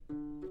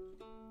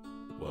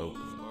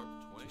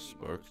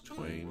Spark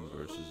Twain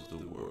versus the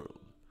World,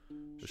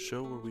 a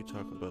show where we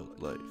talk about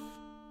life,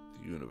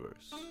 the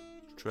universe,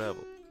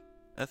 travel,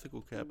 ethical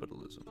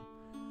capitalism,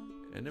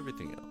 and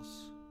everything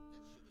else.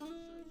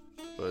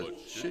 But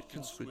shit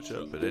can switch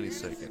up at any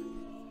second,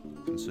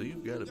 and so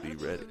you've got to be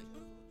ready.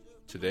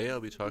 Today I'll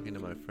be talking to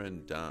my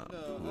friend Dom,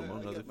 who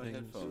among other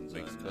things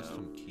makes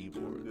custom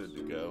keyboards. Good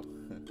to go.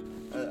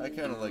 I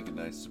kind of like a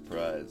nice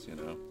surprise, you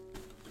know?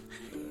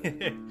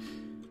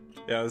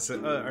 Yeah,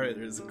 alright,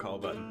 there's a call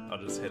button. I'll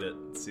just hit it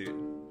and see.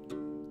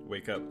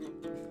 Wake up.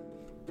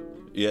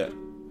 Yeah.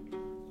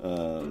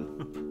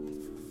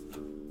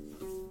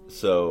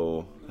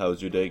 So,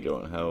 how's your day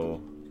going?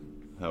 How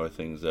are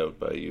things out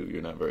by you?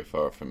 You're not very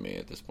far from me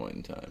at this point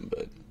in time,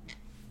 but...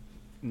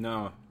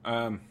 No,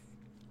 I'm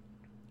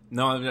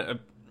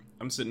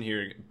sitting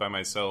here by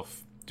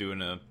myself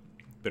doing a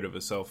bit of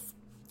a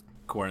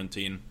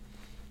self-quarantine.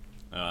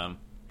 You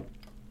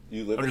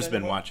live I've just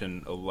been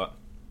watching a lot.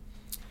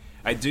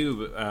 I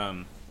do,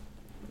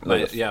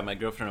 my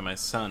girlfriend and my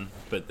son,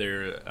 but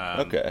they're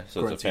okay,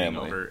 so it's a quarantining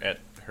family. over at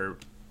her.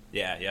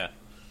 Yeah.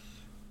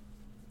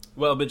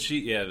 Well, but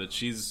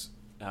she's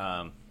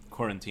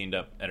quarantined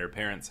up at her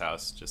parents'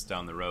 house just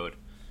down the road.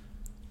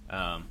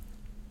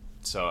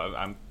 So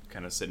I'm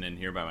kind of sitting in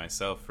here by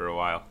myself for a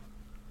while.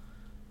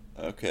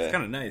 Okay. It's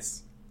kind of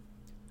nice.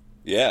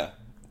 Yeah,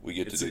 we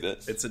get to do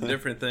this. It's a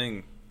different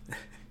thing.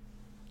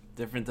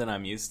 Different than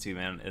I'm used to,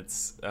 man.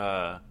 It's,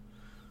 I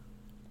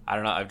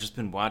don't know, I've just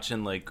been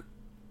watching, like,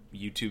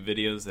 YouTube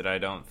videos that I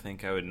don't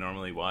think I would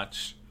normally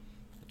watch.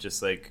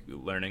 Just, like,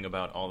 learning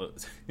about all the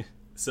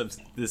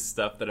this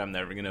stuff that I'm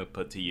never going to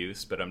put to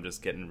use, but I'm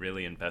just getting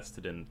really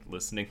invested in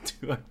listening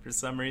to it for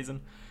some reason.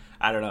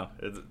 I don't know.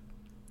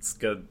 It's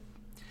good.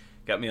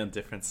 Got me on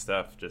different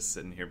stuff, just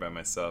sitting here by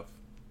myself.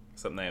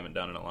 Something I haven't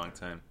done in a long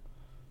time.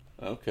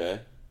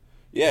 Okay.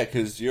 Yeah,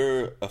 because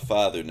you're a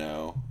father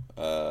now.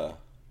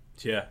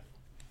 Yeah.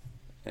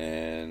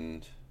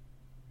 And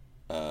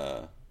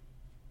I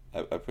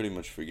pretty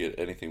much forget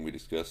anything we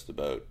discussed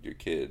about your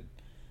kid.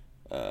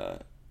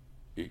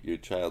 Your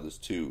child is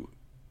 2.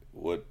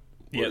 What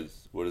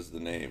is the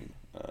name?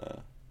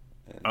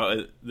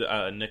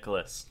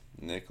 Nicholas.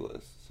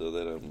 Nicholas. So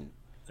that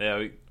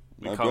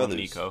we call him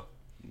Nico.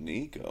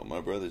 Nico.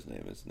 My brother's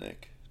name is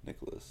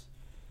Nicholas.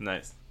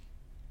 Nice.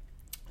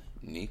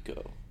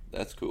 Nico.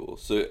 That's cool.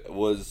 So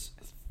was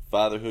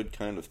fatherhood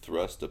kind of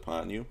thrust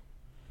upon you?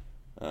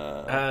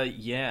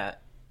 Yeah,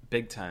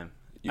 big time.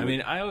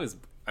 I always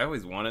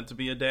wanted to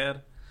be a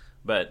dad,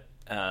 but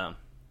my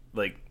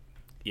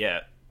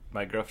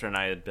girlfriend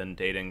and I had been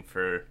dating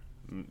for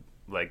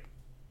like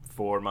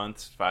 4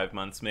 months, 5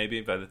 months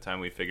maybe by the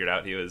time we figured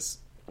out he was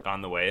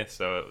on the way.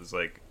 So it was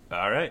like,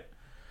 all right,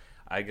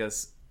 I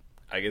guess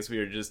we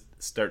were just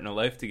starting a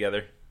life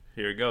together.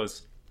 Here it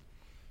goes.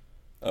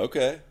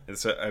 Okay. And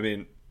so I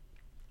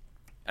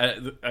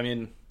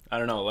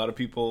don't know. A lot of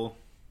people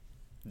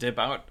dip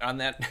out on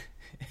that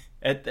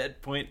at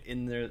that point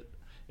in their.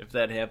 If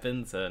that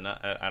happens,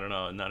 I don't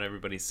know. Not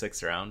everybody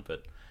sticks around,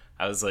 but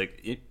I was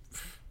like,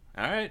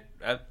 all right,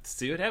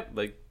 see what happens.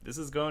 Like, this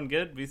is going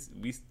good. We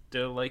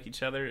still like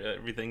each other.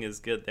 Everything is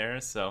good there.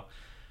 So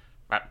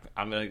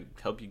I'm gonna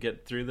help you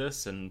get through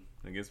this, and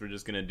I guess we're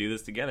just gonna do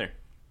this together.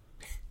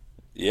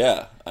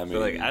 Yeah, I mean,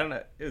 so I don't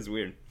know. It was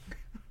weird.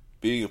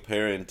 Being a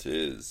parent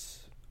is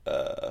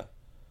a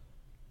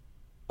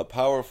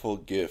powerful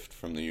gift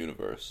from the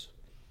universe,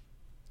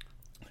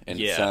 and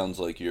It sounds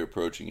like you're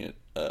approaching it,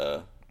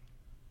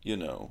 in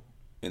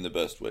the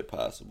best way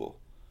possible.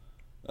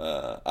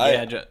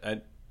 I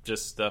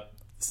just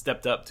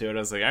stepped up to it. I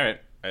was like, all right,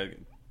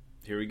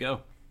 here we go.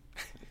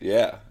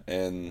 Yeah,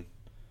 and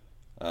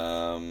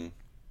because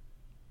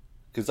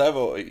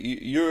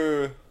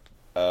you're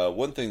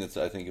one thing that's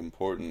I think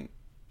important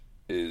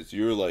is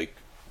you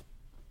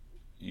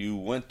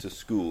went to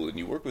school and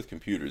you work with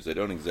computers. I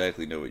don't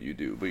exactly know what you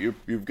do, but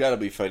you've got to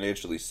be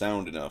financially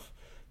sound enough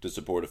to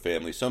support a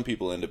family. Some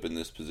people end up in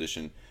this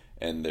position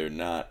and they're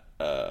not.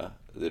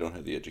 They don't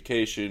have the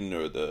education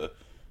or the,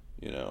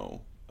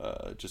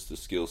 just the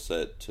skill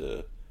set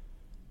to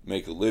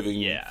make a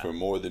living for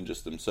more than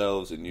just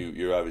themselves. And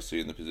you're obviously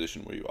in the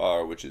position where you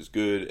are, which is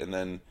good. And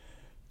then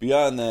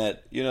beyond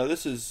that,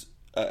 this is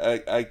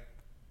I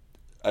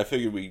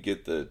figured we'd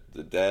get the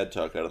dad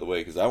talk out of the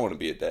way because I want to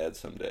be a dad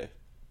someday.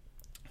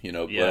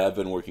 But I've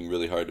been working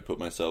really hard to put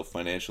myself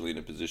financially in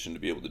a position to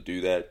be able to do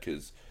that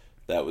because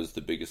that was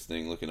the biggest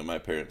thing. Looking at my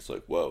parents,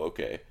 like, whoa,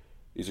 okay,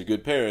 these are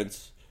good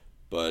parents,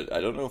 but I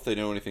don't know if they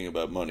know anything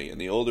about money.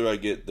 And the older I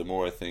get, the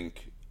more I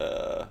think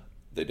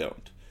they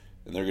don't,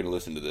 and they're going to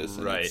listen to this,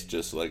 and it's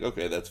just like,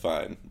 okay, that's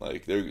fine.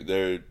 Like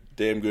they're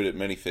damn good at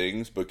many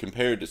things, but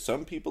compared to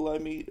some people I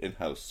meet and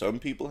how some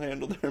people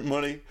handle their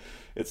money,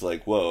 it's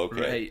like, whoa,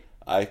 okay. Right.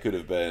 I could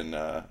have been.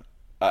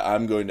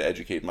 I'm going to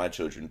educate my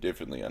children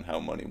differently on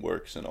how money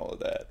works and all of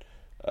that.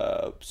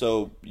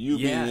 So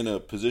being in a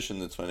position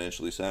that's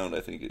financially sound, I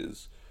think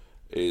is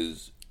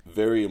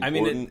very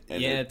important.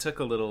 It took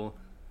a little.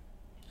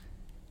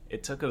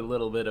 It took a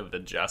little bit of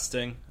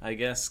adjusting, I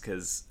guess,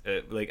 because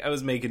I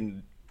was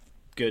making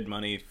good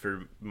money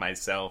for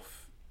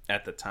myself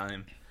at the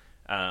time.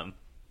 I'm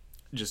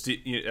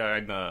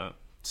a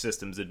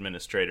systems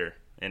administrator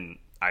in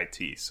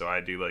IT, so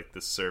I do like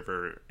the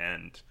server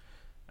and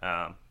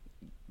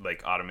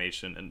like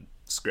automation and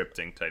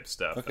scripting type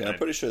stuff. Okay, I'm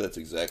pretty sure that's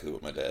exactly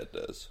what my dad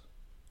does.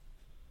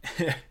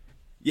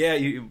 Yeah,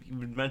 you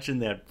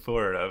mentioned that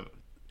before. I'm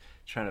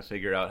trying to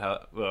figure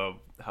out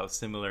how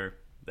similar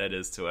that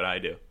is to what I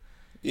do.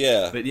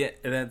 Yeah. But yeah,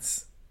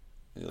 that's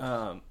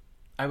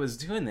I was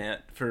doing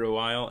that for a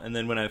while, and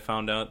then when I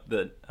found out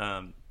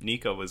that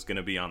Nico was going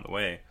to be on the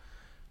way,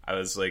 I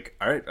was like,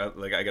 all right,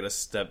 I got to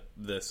step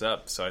this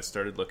up. So I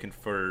started looking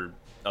for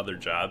other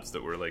jobs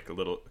that were like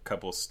a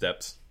couple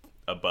steps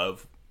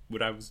above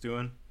what I was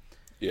doing.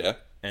 Yeah.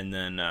 And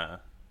then I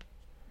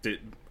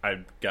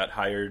got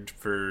hired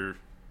for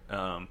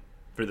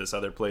this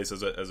other place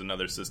as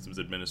another systems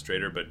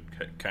administrator, but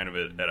kind of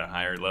at a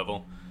higher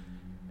level.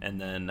 And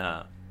then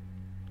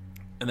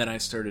I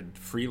started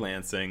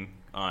freelancing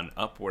on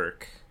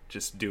Upwork,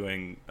 just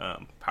doing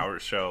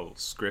PowerShell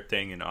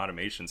scripting and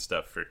automation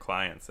stuff for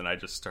clients. And I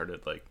just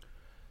started like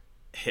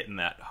hitting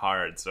that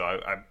hard. So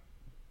I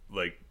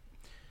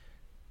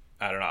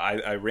don't know.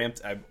 I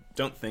ramped. I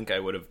don't think I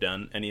would have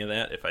done any of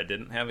that if I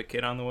didn't have a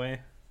kid on the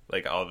way.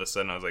 Like all of a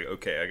sudden I was like,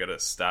 okay, I got to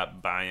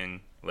stop buying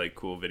like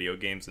cool video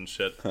games and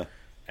shit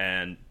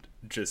and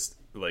just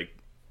like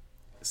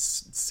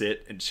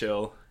sit and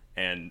chill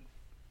and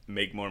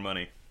make more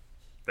money.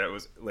 That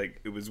was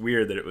like, it was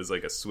weird that it was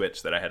like a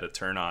switch that I had to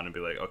turn on and be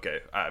like,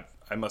 okay,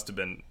 I must have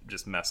been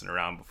just messing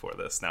around before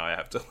this. Now I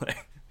have to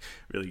like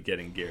really get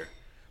in gear.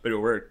 But it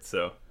worked,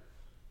 so.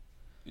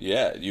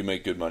 Yeah, you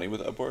make good money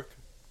with Upwork?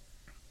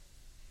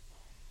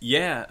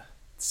 Yeah,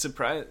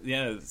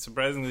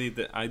 surprisingly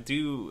that I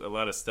do a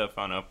lot of stuff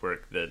on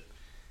Upwork that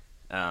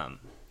I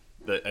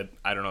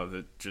don't know,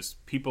 that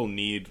just people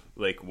need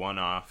like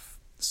one-off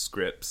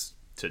scripts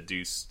to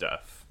do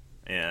stuff,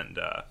 and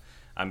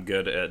I'm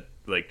good at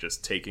like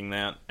just taking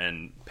that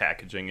and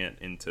packaging it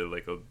into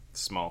like a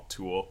small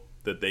tool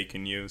that they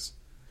can use.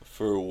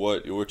 For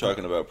what we're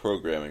talking about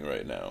programming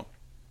right now.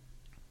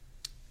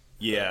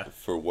 Yeah.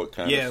 For what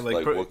kind of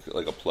like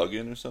a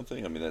plugin or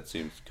something? I mean, that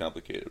seems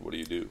complicated. What do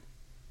you do?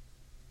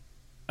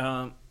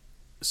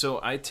 So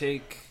I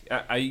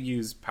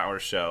use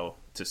PowerShell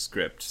to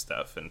script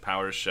stuff, and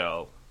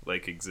PowerShell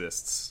like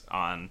exists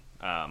on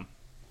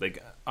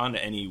like on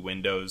any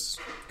Windows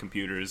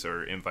computers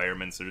or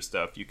environments or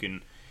stuff. You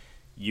can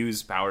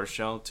use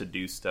PowerShell to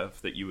do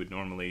stuff that you would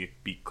normally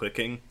be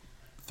clicking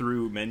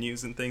through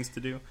menus and things to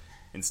do.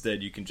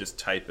 Instead, you can just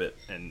type it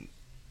and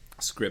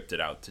script it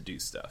out to do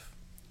stuff.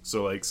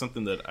 So like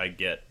something that I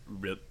get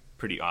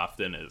pretty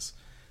often is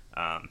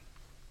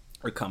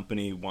a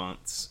company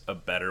wants a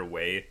better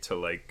way to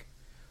like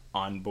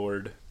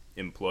onboard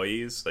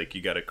employees. Like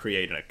you got to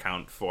create an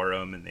account for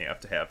them, and they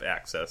have to have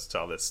access to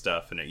all this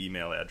stuff and an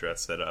email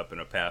address set up and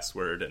a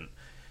password and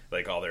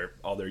like all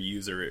their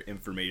user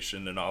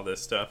information and all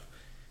this stuff.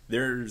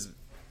 There's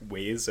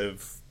ways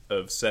of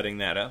setting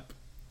that up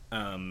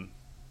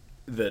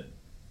that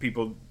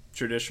people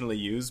traditionally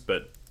use,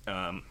 but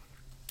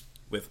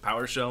with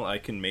PowerShell I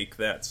can make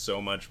that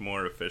so much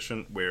more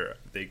efficient, where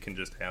they can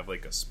just have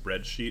like a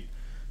spreadsheet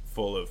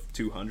full of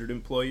 200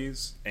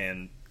 employees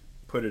and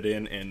put it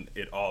in, and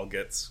it all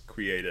gets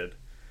created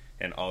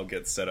and all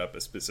gets set up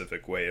a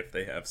specific way if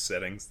they have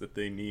settings that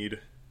they need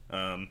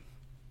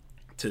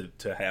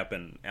to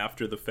happen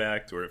after the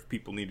fact, or if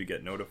people need to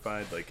get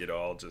notified, like it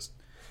all just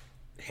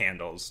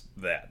handles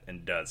that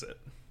and does it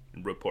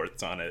and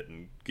reports on it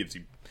and gives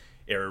you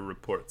error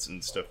reports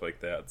and stuff like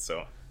that.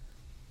 So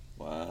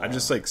wow. I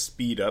just like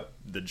speed up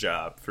the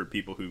job for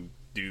people who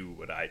do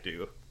what I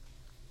do.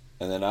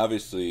 And then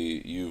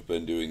obviously you've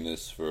been doing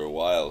this for a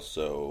while,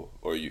 so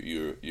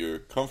you're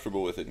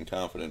comfortable with it and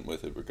confident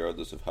with it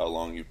regardless of how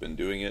long you've been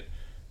doing it,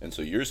 and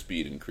so your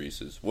speed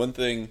increases. One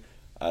thing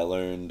I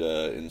learned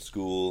in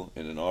school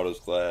in an autos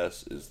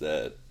class is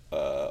that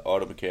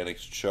auto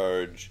mechanics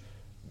charge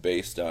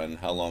based on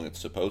how long it's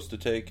supposed to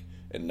take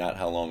and not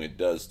how long it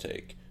does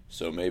take.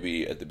 So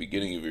maybe at the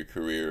beginning of your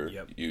career,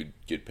 Yep. you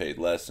get paid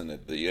less, and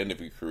at the end of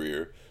your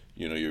career,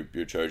 you know,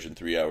 you're charging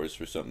 3 hours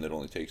for something that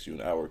only takes you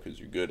an hour because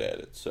you're good at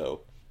it.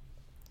 So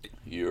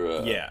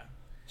you're Yeah.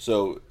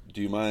 So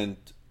do you mind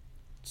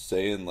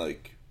saying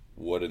like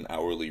what an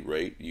hourly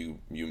rate you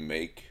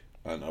make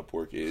on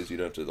Upwork is? You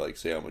don't have to like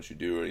say how much you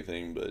do or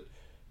anything, but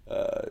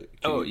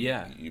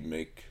you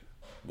make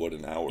what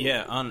an hour?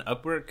 Yeah, on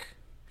Upwork.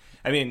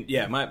 I mean,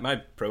 yeah, my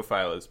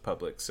profile is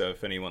public, so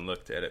if anyone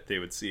looked at it, they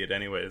would see it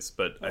anyways.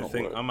 But I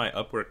think on my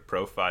Upwork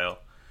profile,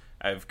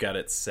 I've got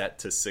it set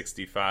to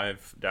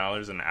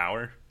 $65 an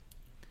hour.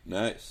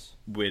 Nice.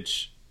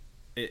 Which,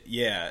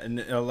 and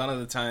a lot of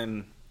the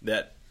time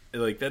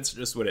that's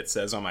just what it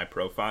says on my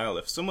profile.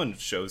 If someone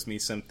shows me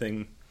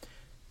something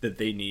that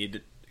they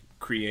need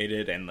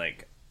created, and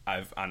like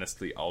I've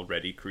honestly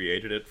already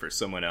created it for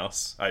someone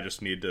else, I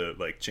just need to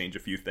like change a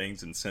few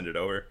things and send it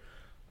over.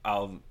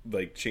 I'll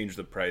like change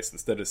the price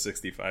instead of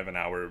 65 an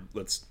hour.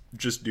 Let's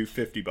just do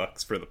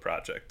 $50 for the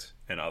project,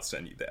 and I'll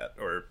send you that,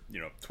 or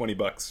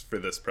 $20 for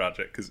this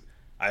project because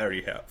I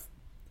already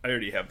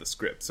have the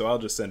script, so I'll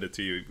just send it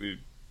to you. We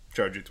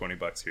charge you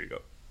 $20. Here you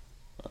go.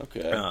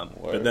 Okay.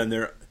 But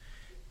then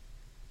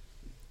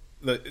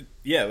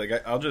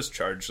I'll just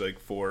charge like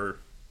for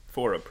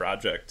a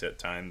project at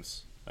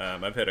times.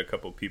 I've had a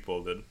couple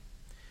people that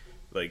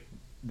like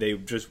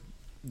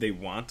they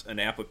want an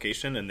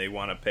application and they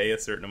want to pay a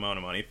certain amount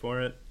of money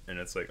for it, and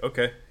it's like,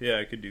 okay, yeah,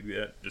 I could do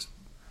that. Just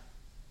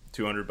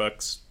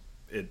 $200.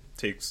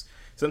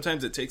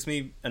 Sometimes it takes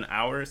me an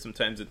hour,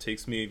 sometimes it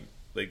takes me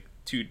like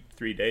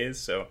 2-3 days,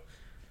 so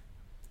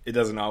it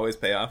doesn't always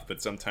pay off,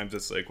 but sometimes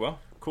it's like, well,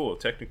 cool,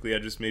 technically I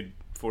just made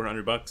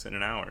 $400 in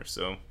an hour,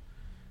 so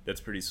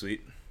that's pretty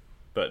sweet.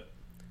 But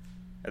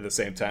at the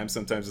same time,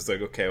 sometimes it's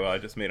like, okay, well, I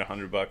just made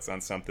 $100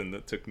 on something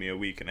that took me a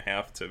week and a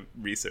half to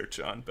research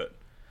on, but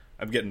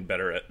I'm getting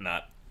better at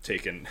not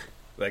taking,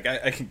 like,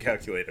 I can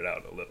calculate it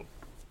out a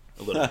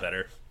little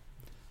better.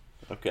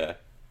 Okay.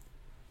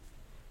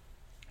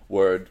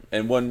 Word.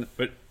 And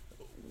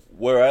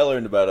where I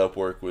learned about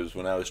Upwork was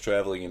when I was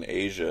traveling in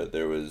Asia.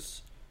 I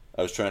was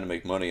trying to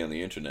make money on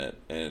the internet,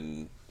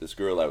 and this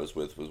girl I was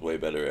with was way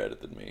better at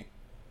it than me.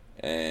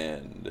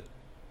 And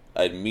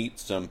I'd meet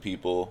some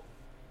people.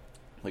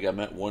 Like, I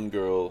met one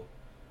girl,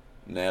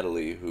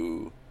 Natalie,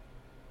 who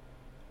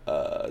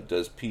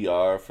does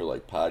PR for,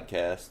 like,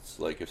 podcasts.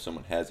 Like, if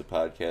someone has a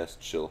podcast,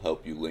 she'll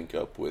help you link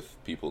up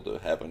with people to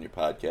have on your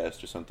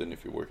podcast or something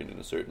if you're working in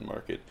a certain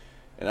market.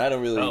 And I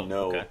don't really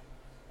know... Okay.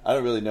 I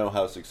don't really know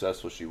how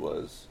successful she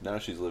was. Now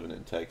she's living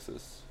in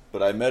Texas.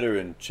 But I met her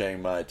in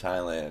Chiang Mai,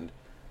 Thailand.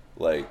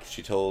 Like,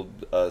 she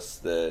told us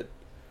that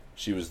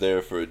she was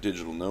there for a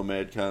Digital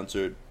Nomad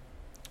concert.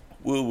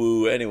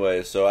 Woo-woo.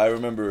 Anyway, so I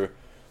remember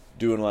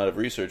doing a lot of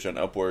research on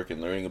Upwork and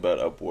learning about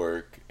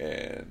Upwork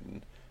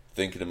and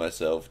thinking to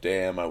myself,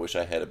 damn, I wish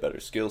I had a better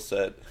skill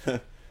set.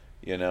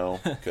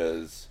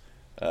 Because,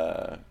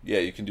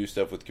 you can do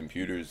stuff with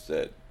computers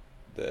that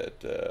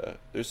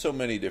there's so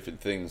many different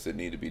things that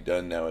need to be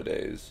done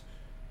nowadays.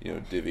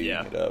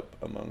 Divvying it up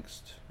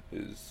amongst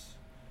is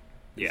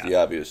the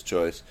obvious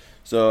choice.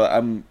 So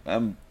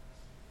I'm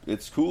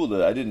it's cool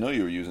that I didn't know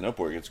you were using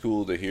Upwork. It's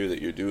cool to hear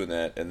that you're doing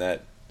that, and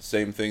that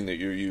same thing that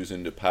you're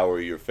using to power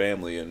your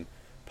family and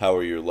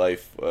power your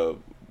life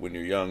when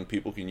you're young,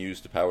 people can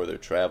use to power their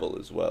travel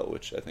as well,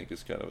 which I think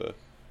is kind of an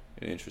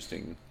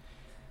interesting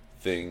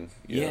thing.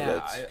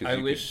 I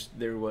wish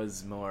there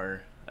was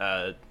more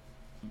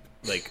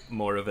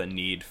more of a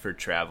need for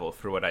travel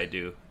for what I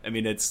do. I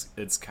mean,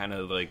 it's kind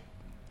of like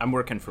I'm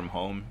working from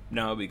home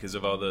now because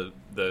of all the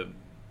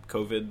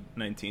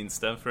COVID-19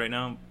 stuff right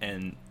now,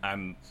 and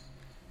I'm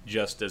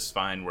just as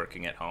fine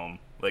working at home.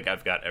 Like,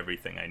 I've got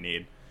everything I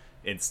need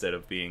instead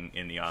of being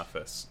in the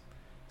office.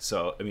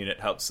 So, I mean, it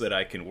helps that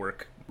I can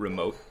work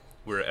remote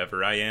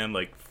wherever I am,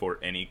 like for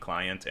any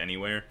client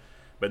anywhere.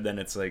 But then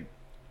it's like,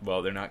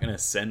 well, they're not going to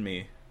send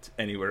me to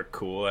anywhere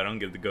cool. I don't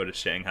get to go to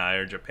Shanghai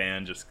or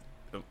Japan. Just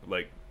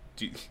like,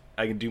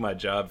 I can do my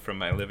job from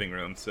my living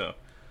room, so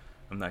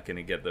I'm not going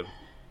to get the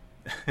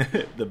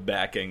the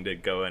backing to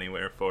go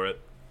anywhere for it.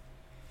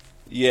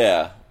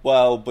 Yeah,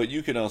 well, but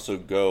you can also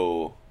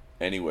go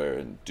anywhere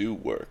and do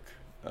work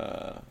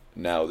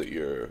now that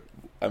you're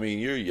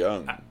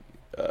young.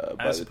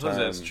 I suppose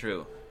that's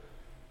true.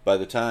 By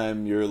the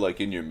time you're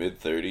like in your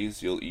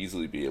mid-30s, you'll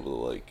easily be able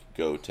to like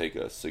go take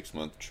a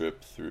 6-month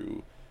trip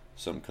through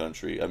some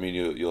country. I mean,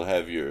 you'll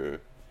have your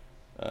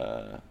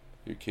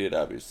kid,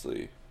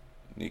 obviously,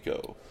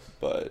 Nico,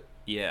 but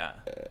yeah,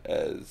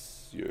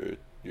 as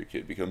your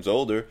kid becomes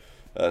older,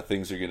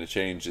 things are going to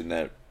change in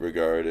that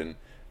regard, and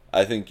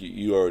I think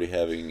you already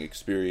having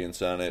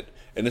experience on it,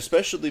 and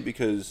especially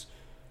because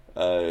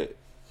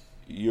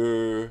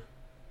we're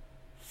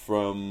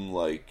from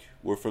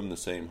the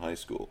same high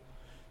school,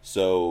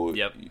 so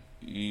yep.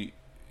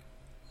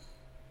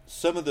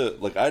 Some of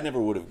the I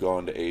never would have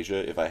gone to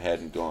Asia if I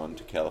hadn't gone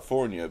to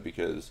California,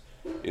 because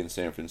in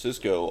San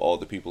Francisco, all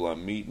the people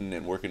I'm meeting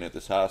and working at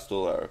this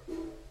hostel are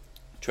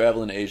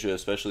traveling to Asia,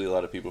 especially a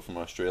lot of people from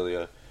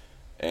Australia,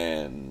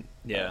 and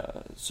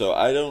so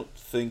I don't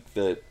think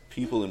that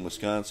people in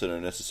Wisconsin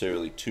are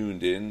necessarily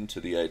tuned in to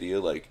the idea.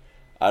 Like,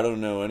 I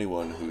don't know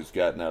anyone who's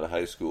gotten out of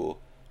high school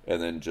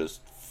and then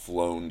just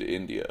flown to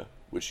India,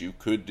 which you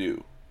could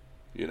do,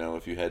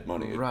 if you had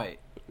money. Right.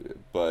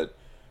 But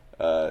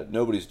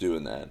nobody's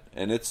doing that,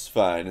 and it's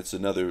fine. It's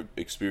another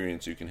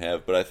experience you can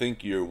have. But I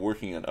think you're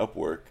working on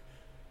Upwork.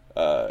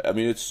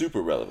 It's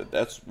super relevant.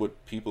 That's what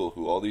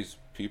all these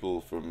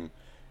people from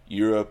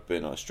Europe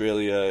and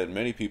Australia, and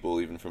many people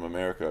even from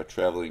America, are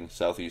traveling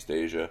Southeast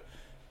Asia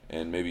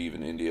and maybe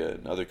even India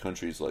and other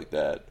countries like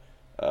that.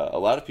 A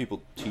lot of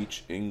people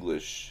teach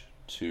English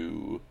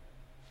to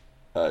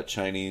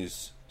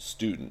Chinese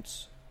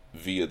students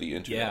via the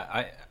internet.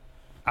 Yeah,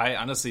 I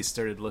honestly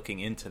started looking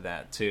into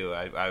that too.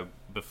 I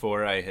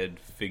before I had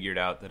figured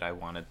out that I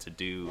wanted to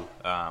do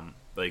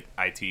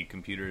IT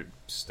computer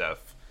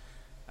stuff.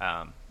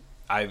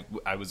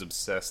 I was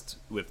obsessed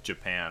with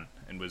Japan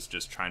and was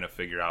just trying to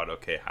figure out,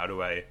 okay, how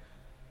do I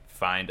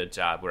find a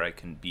job where I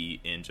can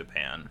be in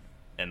Japan?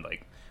 And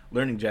like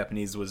learning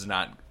Japanese was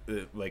not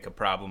like a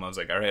problem. I was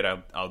like, all right,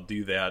 I'll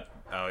do that.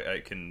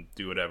 I can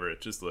do whatever.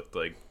 It just looked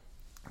like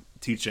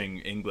teaching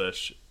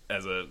English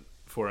as a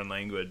foreign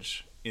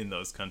language in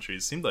those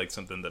countries seemed like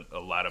something that a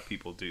lot of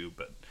people do,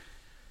 but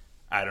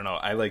I don't know.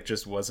 I like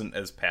just wasn't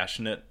as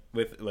passionate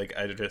with, like,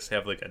 I just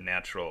have like a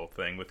natural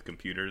thing with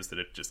computers that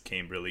it just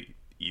came really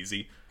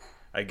easy,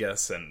 I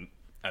guess, and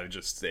I would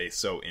just stay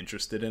so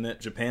interested in it.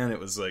 Japan, it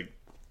was like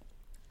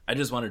I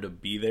just wanted to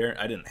be there.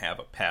 I didn't have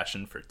a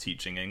passion for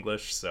teaching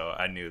English, so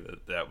I knew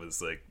that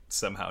was like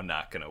somehow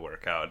not going to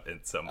work out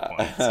at some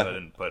point. So I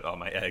didn't put all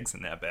my eggs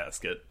in that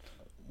basket.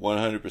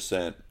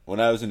 100%. When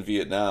I was in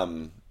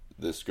Vietnam,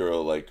 this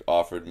girl like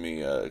offered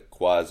me a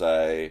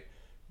quasi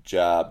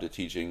job to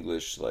teach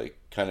English, like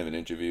kind of an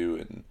interview,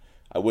 and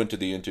I went to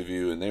the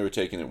interview and they were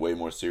taking it way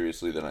more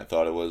seriously than I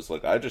thought it was.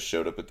 Like, I just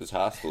showed up at this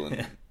hostel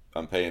and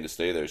I'm paying to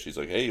stay there. She's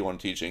like, "Hey, you want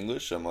to teach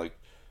English?" I'm like,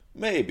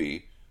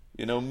 "Maybe,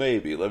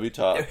 maybe. Let me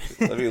talk.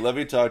 let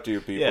me talk to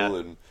your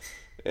people." Yeah.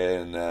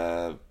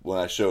 And when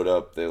I showed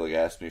up, they like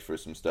asked me for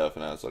some stuff,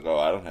 and I was like, "Oh,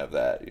 I don't have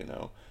that,"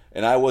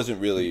 And I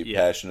wasn't really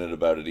passionate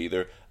about it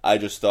either. I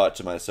just thought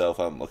to myself,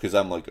 because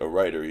I'm like a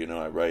writer,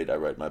 I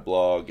write my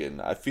blog, and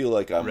I feel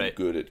like I'm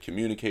good at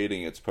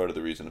communicating. It's part of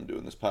the reason I'm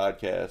doing this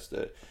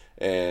podcast.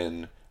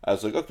 And I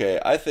was like, okay,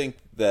 I think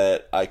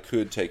that I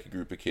could take a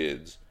group of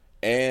kids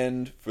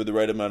and, for the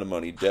right amount of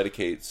money,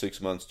 dedicate 6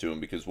 months to them,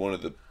 because one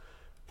of the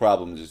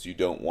problems is you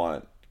don't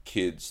want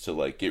kids to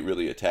like get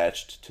really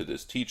attached to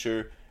this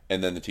teacher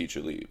and then the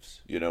teacher leaves,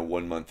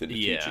 1 month into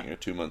teaching or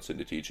 2 months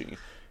into teaching.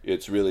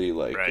 It's really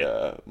like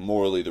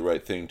morally the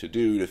right thing to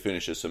do to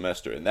finish a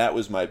semester. And that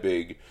was my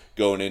big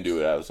going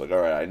into it. I was like,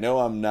 all right, I know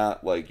I'm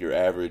not like your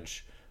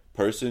average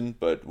person,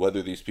 but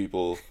whether these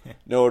people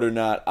know it or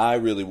not, I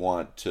really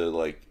want to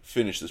like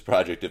finish this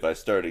project if I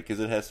start it, because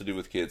it has to do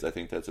with kids. I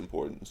think that's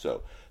important.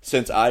 So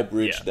since I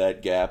bridged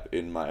that gap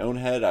in my own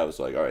head, I was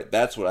like, all right,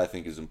 that's what I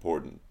think is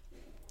important.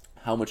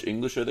 How much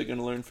English are they going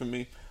to learn from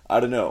me? I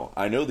don't know.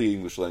 I know the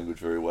English language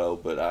very well,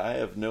 but I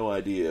have no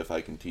idea if I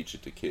can teach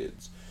it to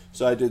kids.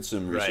 So I did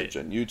some research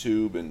on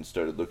YouTube and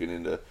started looking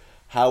into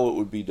how it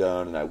would be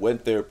done, and I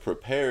went there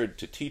prepared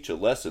to teach a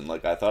lesson.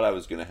 Like, I thought I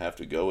was going to have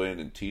to go in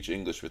and teach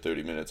English for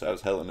 30 minutes. I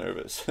was hella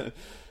nervous.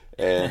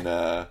 and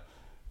I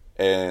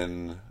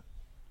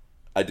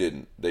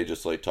didn't. They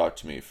just, like, talked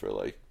to me for,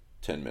 like,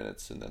 10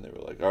 minutes, and then they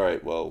were like, all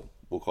right, well,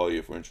 we'll call you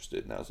if we're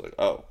interested. And I was like,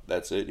 oh,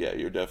 that's it? Yeah,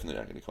 you're definitely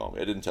not going to call me.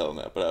 I didn't tell them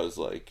that, but I was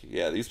like,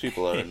 yeah, these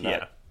people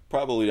are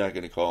probably not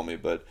going to call me,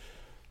 but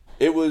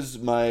it was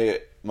my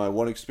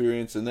one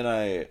experience. And then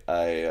I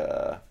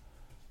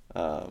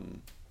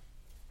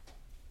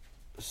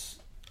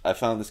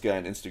found this guy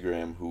on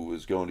Instagram who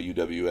was going to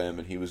UWM,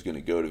 and he was going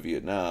to go to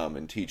Vietnam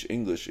and teach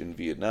English in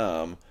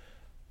Vietnam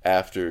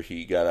after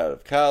he got out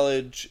of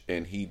college,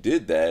 and he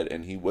did that,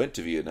 and he went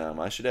to Vietnam.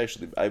 I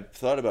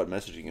thought about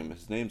messaging him.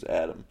 His name's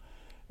Adam,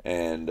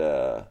 and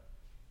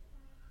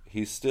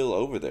he's still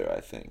over there,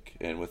 I think.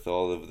 And with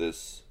all of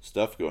this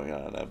stuff going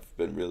on, I've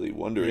been really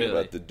wondering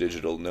about the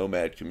digital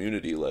nomad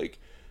community. Like,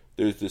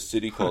 there's this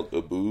city called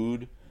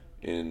Ubud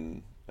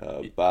in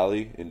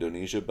Bali,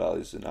 Indonesia.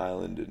 Bali's an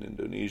island in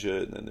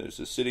Indonesia. And then there's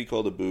a city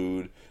called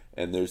Ubud,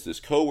 and there's this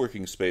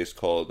co-working space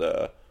called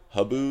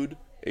Hubud,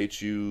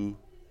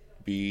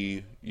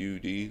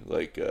 Hubud,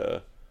 like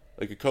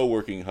a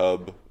co-working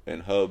hub,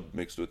 and hub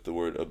mixed with the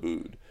word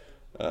Ubud.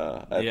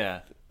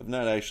 I've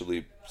not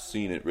actually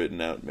seen it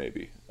written out,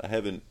 maybe. I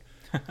haven't,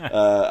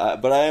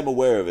 but I am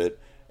aware of it.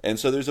 And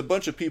so there's a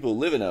bunch of people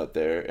living out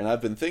there, and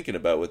I've been thinking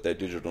about what that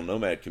digital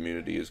nomad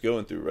community is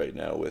going through right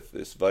now with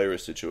this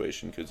virus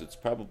situation, because it's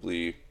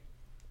probably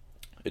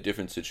a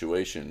different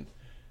situation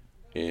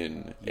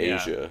in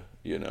Asia,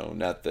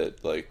 not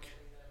that, like,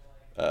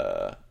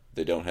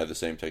 they don't have the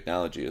same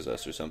technology as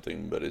us or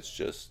something, but it's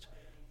just,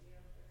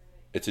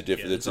 it's a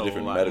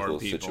different medical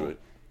situation.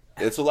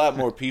 It's a lot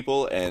more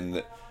people,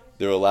 and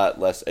they're a lot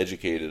less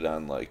educated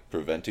on, like,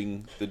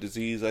 preventing the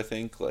disease, I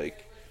think.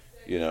 Like,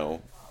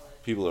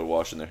 people are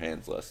washing their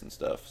hands less and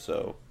stuff.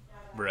 So,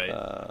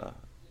 I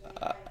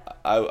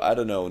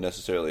don't know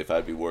necessarily if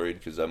I'd be worried,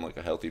 because I'm, like,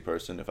 a healthy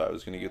person, if I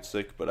was going to get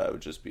sick, but I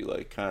would just be,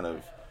 like, kind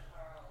of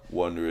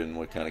wondering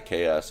what kind of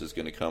chaos is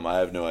going to come. I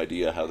have no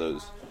idea how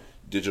those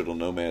digital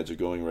nomads are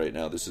going right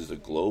now. This is a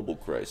global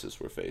crisis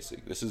we're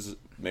facing. This is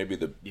maybe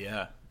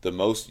the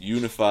most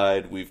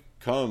unified we've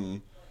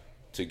come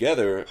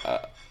together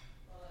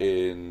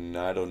in,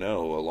 I don't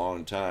know, a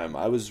long time.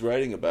 I was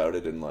writing about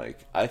it, and,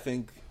 like, I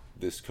think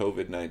this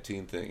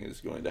COVID-19 thing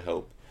is going to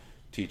help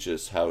teach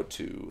us how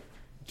to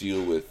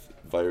deal with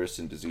virus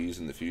and disease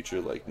in the future.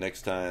 Like,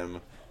 next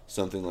time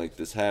something like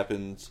this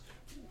happens,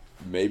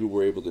 maybe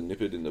we're able to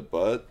nip it in the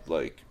bud,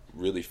 like,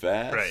 really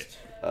fast. Right.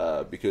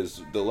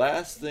 Because the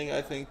last thing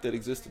I think that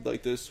existed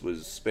like this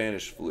was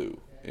Spanish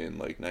flu in,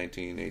 like,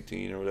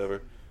 1918 or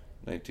whatever.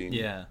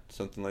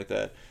 Something like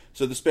that.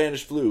 So the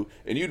Spanish flu,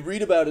 and you'd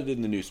read about it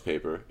in the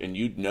newspaper, and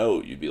you'd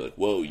be like,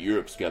 whoa,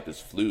 Europe's got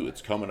this flu,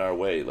 it's coming our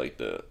way. Like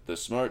the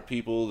smart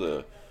people,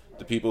 the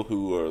people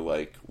who are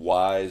like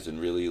wise and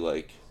really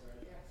like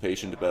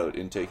patient about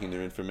intaking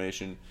their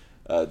information,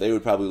 they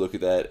would probably look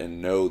at that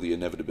and know the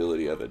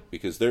inevitability of it.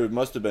 Because there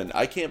must have been,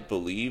 I can't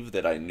believe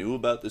that I knew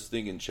about this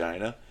thing in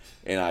China,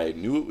 and I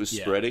knew it was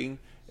spreading,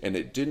 and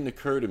it didn't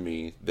occur to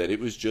me that it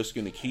was just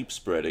going to keep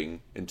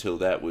spreading until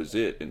that was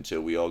it,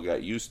 until we all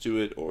got used to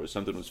it or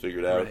something was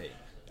figured out. Right.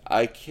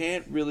 I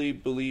can't really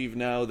believe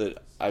now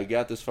that I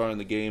got this far in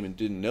the game and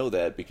didn't know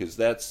that, because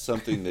that's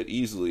something that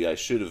easily I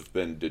should have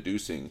been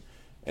deducing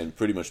and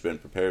pretty much been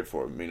prepared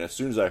for. I mean, as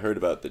soon as I heard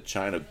about that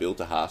China built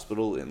a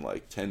hospital in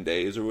like 10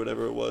 days or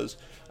whatever it was,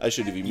 I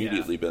should have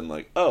immediately been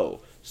like,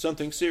 oh,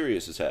 something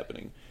serious is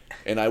happening.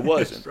 And I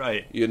wasn't,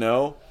 Right. you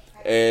know?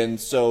 And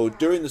so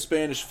during the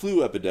Spanish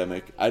flu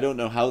epidemic, I don't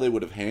know how they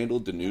would have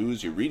handled the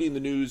news. You're reading the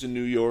news in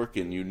New York,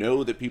 and you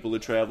know that people are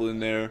traveling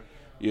there,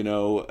 you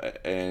know,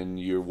 and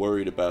you're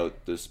worried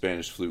about the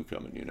Spanish flu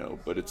coming, you know.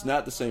 But it's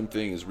not the same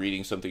thing as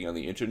reading something on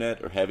the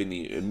internet or having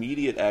the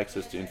immediate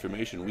access to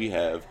information we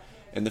have.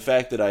 And the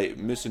fact that I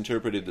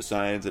misinterpreted the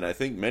signs, and I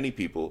think many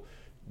people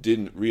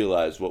didn't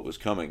realize what was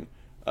coming.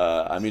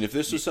 I mean, if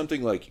this was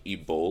something like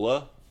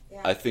Ebola,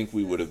 I think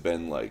we would have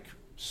been like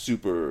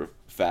super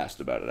fast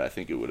about it. I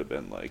think it would have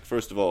been like,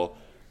 first of all,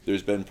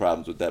 there's been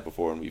problems with that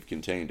before and we've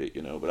contained it,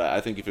 you know. But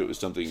I think if it was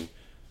something,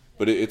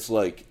 but it's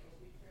like,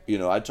 you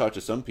know, I'd talk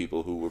to some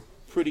people who were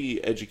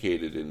pretty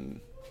educated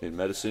in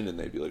medicine, and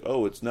they'd be like,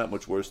 oh, it's not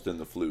much worse than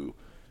the flu,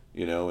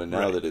 you know. And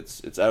now that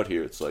it's out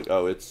here, it's like,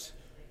 oh, it's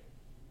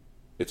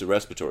a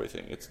respiratory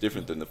thing. It's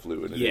different than the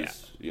flu, and it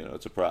is, you know,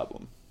 it's a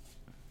problem.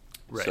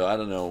 Right. So I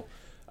don't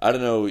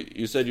know.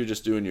 You said you're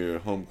just doing your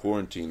home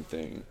quarantine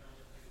thing,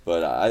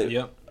 but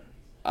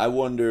I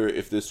wonder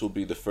if this will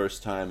be the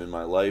first time in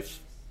my life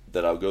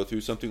that I'll go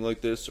through something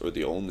like this, or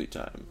the only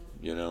time,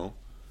 you know?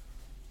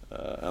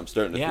 I'm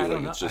starting to feel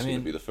like it's just going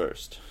to be the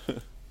first.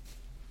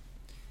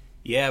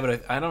 Yeah,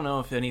 but I don't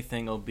know if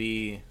anything will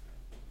be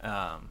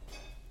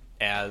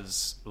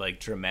as,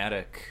 like,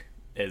 dramatic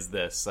as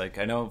this. Like,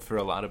 I know for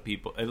a lot of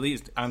people, at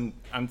least I'm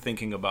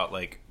thinking about,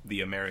 like,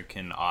 the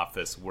American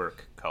office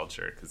work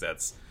culture,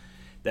 because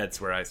that's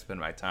where I spend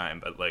my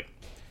time. But, like,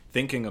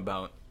 thinking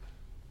about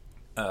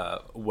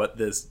what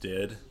this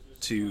did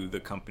to the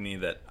company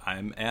that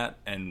I'm at,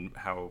 and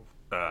how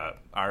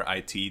our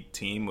IT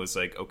team was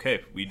like,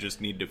 okay, we just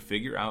need to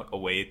figure out a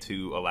way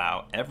to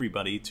allow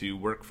everybody to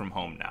work from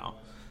home now.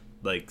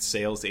 Like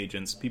sales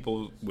agents,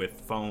 people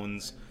with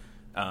phones,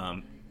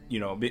 you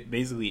know,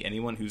 basically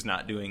anyone who's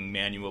not doing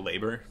manual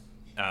labor,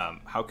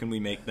 how can we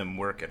make them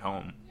work at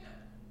home?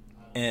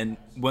 And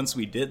once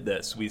we did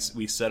this,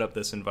 we set up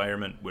this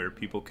environment where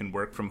people can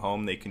work from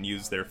home. They can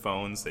use their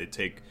phones. They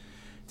take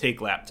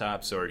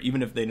laptops, or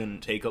even if they didn't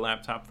take a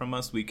laptop from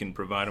us, we can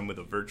provide them with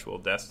a virtual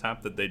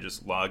desktop that they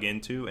just log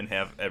into and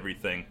have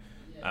everything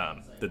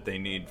that they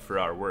need for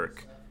our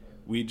work.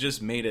 We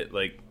just made it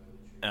like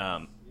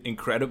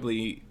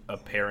incredibly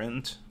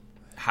apparent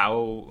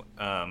how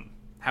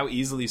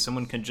easily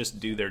someone can just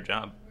do their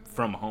job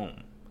from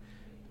home.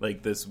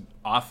 Like this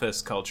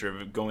office culture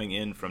of going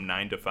in from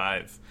 9 to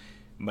 5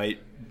 might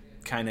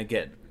kind of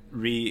get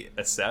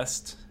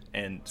reassessed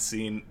and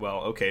seen,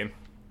 well, okay,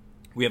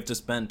 we have to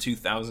spend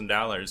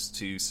 $2,000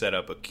 to set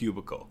up a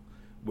cubicle,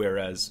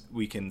 whereas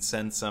we can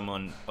send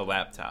someone a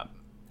laptop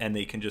and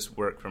they can just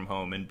work from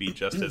home and be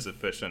just as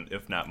efficient,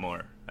 if not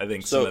more. I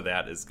think some of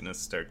that is going to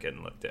start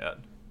getting looked at.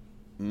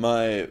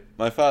 My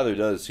father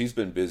does. He's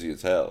been busy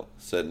as hell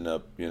setting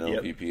up, you know,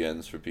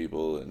 VPNs for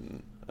people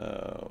and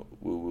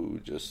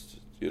woo-woo. Just,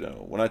 you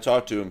know, when I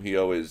talk to him, he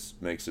always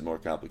makes it more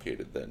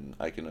complicated than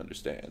I can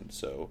understand.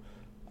 So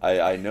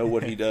I know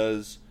what he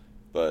does,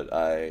 but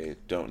I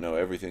don't know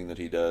everything that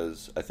he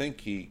does. I think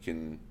he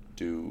can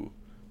do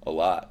a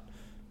lot.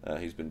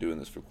 He's been doing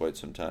this for quite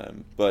some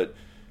time. But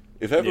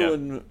if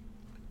everyone,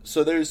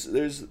 so there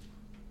was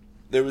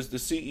the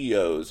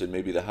CEOs and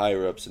maybe the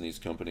higher ups in these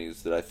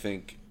companies that I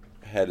think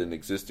had an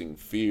existing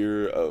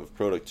fear of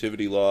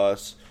productivity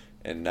loss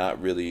and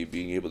not really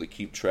being able to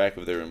keep track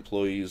of their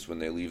employees when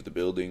they leave the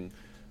building.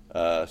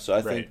 So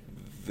I think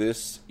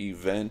this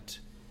event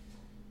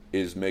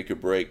is make or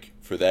break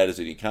for that as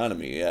an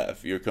economy. Yeah,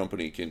 if your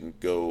company can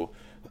go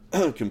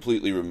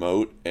completely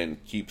remote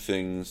and keep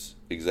things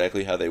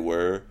exactly how they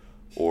were,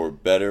 or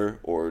better,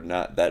 or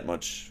not that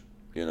much,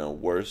 you know,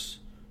 worse,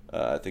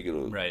 I think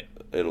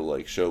it'll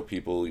like show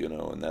people, you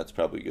know, and that's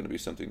probably going to be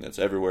something that's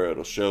everywhere.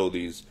 It'll show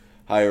these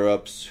higher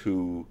ups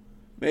who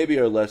maybe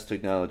are less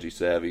technology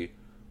savvy,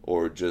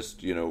 or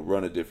just, you know,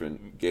 run a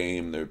different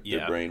game. Their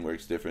brain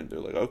works different. They're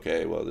like,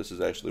 okay, well, this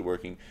is actually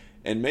working.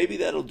 And maybe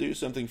that'll do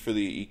something for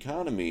the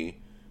economy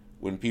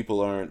when people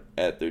aren't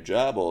at their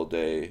job all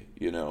day,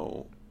 you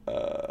know.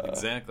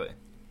 Exactly.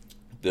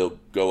 They'll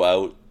go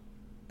out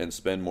and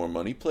spend more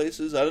money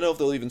places. I don't know if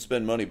they'll even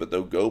spend money, but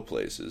they'll go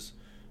places,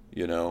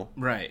 you know.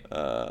 Right.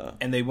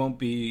 And they won't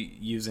be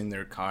using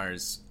their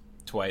cars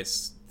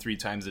 2-3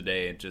 times a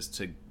day just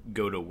to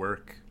go to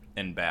work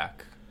and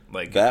back.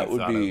 Like that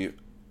would be.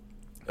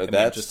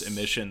 That's just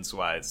emissions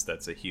wise,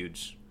 that's a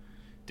huge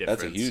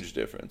difference. That's a huge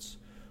difference.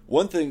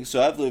 One thing,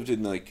 so I've lived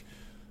in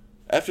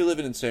after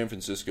living in San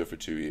Francisco for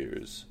 2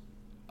 years,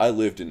 I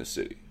lived in a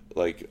city.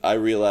 Like, I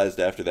realized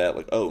after that,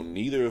 like, oh,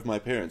 neither of my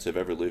parents have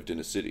ever lived in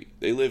a city.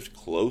 They lived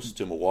close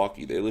to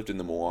Milwaukee. They lived in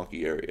the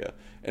Milwaukee area.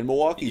 And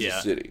Milwaukee's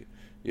a city.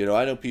 You know,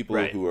 I know people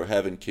who are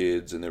having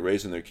kids and they're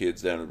raising their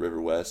kids down in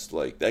River West.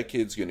 Like, that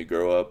kid's going to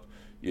grow up,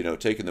 you know,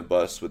 taking the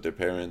bus with their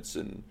parents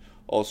and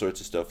all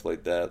sorts of stuff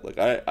like that. Like,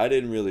 I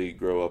didn't really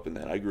grow up in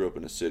that. I grew up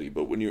in a city.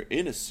 But when you're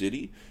in a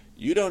city,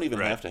 you don't even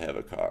have to have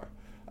a car.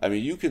 I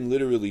mean, you can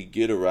literally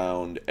get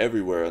around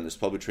everywhere on this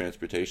public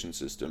transportation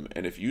system.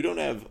 And if you don't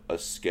have a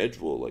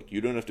schedule, like,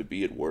 you don't have to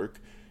be at work,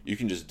 you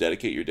can just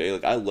dedicate your day.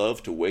 Like, I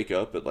love to wake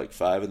up at, like,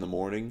 5 in the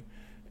morning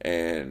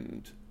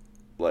and,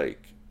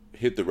 like,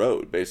 hit the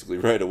road basically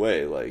right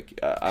away. Like,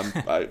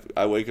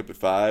 I wake up at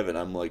 5 and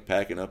I'm, like,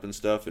 packing up and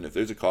stuff. And if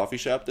there's a coffee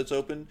shop that's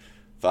open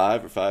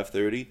 5 or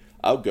 5:30,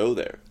 I'll go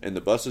there. And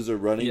the buses are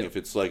running. If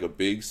it's, like, a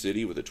big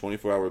city with a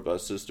 24-hour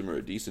bus system or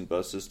a decent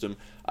bus system,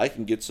 I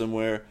can get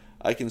somewhere.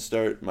 I can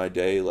start my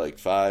day like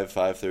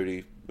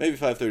 5:30, maybe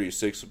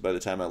 5:36 by the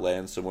time I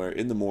land somewhere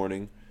in the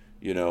morning,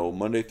 you know,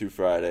 Monday through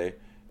Friday,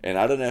 and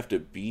I don't have to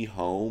be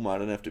home. I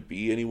don't have to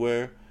be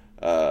anywhere.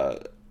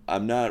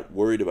 I'm not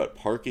worried about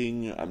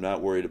parking. I'm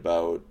not worried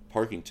about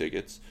parking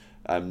tickets.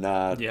 I'm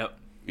not,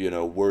 you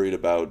know, worried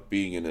about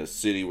being in a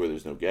city where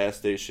there's no gas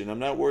station. I'm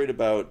not worried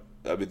about,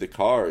 I mean, the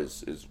car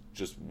is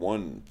just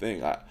one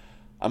thing.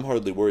 I'm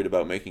hardly worried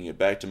about making it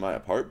back to my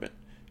apartment.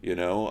 You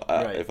know,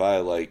 if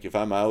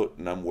I'm out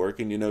and I'm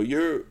working, you know,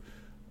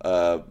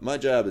 my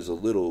job is a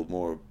little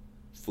more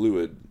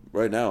fluid.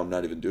 Right now, I'm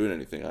not even doing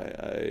anything.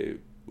 I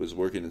was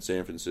working in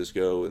San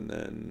Francisco, and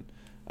then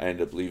I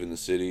ended up leaving the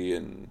city,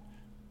 and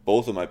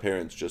both of my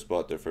parents just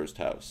bought their first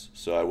house.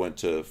 So I went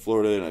to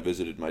Florida, and I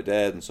visited my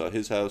dad and saw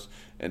his house,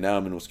 and now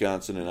I'm in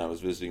Wisconsin, and I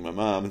was visiting my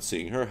mom and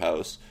seeing her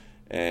house,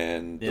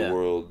 and the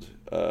world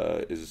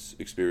is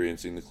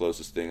experiencing the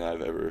closest thing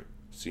I've ever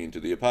seen to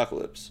the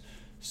apocalypse.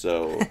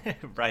 So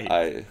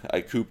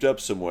I cooped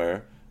up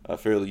somewhere, a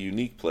fairly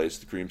unique place,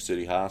 the Cream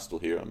City Hostel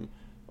here. I'm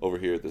over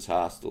here at this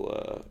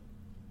hostel.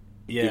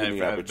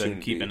 I've been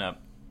keeping up.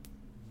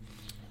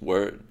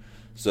 Word.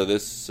 So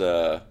this,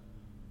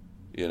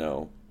 you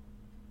know,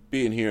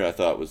 being here I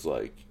thought was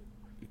like,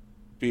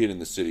 being in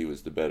the city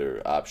was the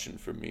better option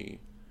for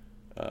me.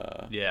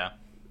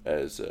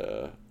 As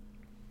a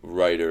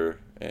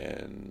writer,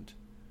 and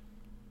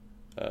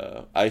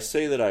I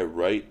say that I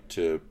write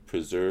to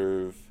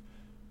preserve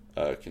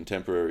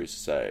contemporary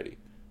society,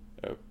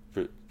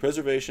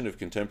 preservation of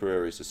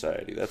contemporary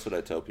society. That's what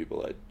I tell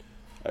people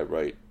I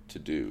write to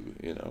do,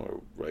 you know,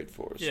 or write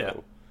for.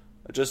 So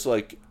just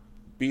like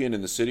being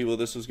in the city while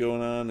this was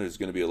going on, there's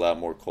going to be a lot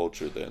more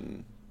culture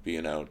than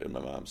being out in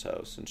my mom's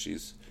house. And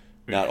she's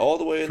not all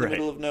the way in the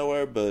middle of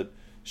nowhere, but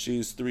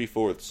she's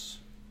 3/4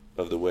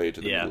 of the way to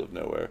the middle of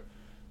nowhere.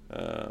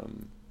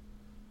 And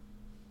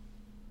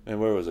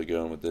where was I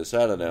going with this?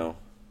 I don't know.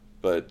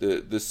 But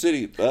the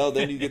city, well,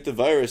 then you get the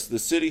virus. The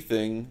city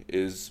thing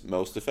is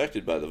most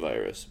affected by the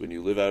virus. When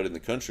you live out in the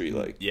country,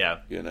 like,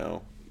 you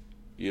know,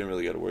 you don't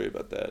really got to worry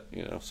about that.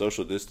 You know,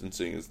 social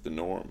distancing is the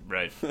norm.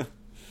 Right.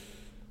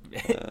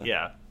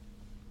 Yeah.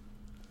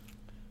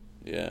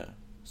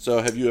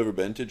 So have you ever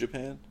been to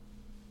Japan?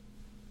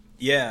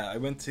 Yeah, I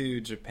went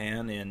to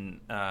Japan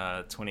in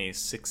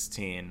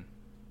 2016.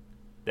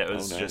 That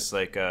was just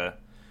like I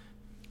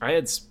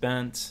had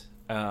spent...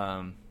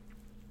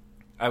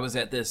 I was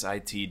at this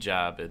IT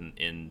job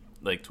in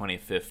like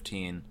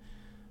 2015,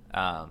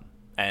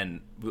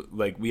 and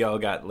like we all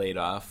got laid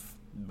off,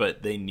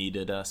 but they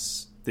needed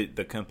us.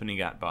 The company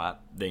got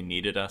bought. They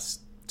needed us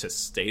to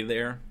stay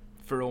there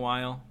for a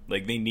while.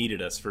 Like, they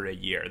needed us for a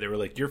year. They were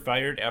like, "You're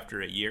fired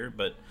after a year,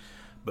 but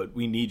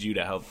we need you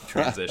to help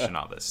transition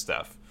all this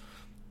stuff."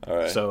 All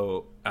right.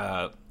 So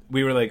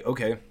we were like,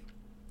 okay.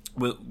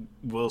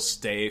 We'll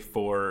stay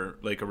for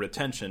like a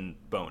retention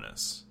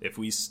bonus. If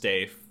we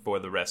stay for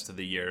the rest of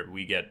the year,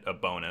 we get a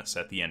bonus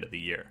at the end of the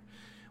year,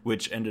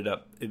 which ended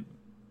up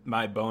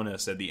my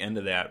bonus at the end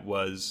of that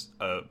was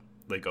a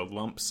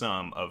lump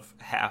sum of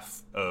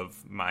half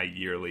of my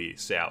yearly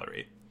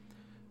salary.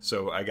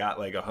 So I got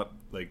like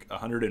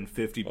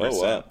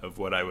 150% of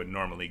what I would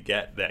normally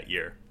get that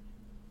year,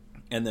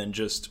 and then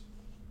just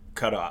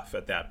cut off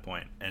at that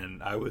point.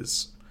 And I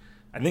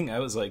think I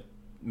was like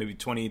maybe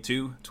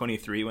 22,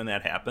 23 when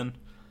that happened.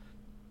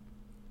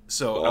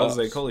 So I was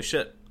like, holy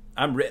shit,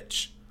 I'm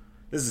rich.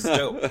 This is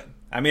dope.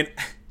 I mean,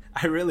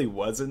 I really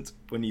wasn't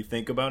when you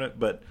think about it,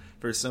 but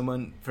for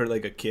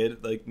like a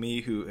kid like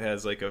me who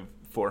has like a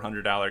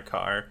 $400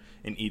 car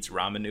and eats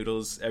ramen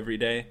noodles every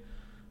day,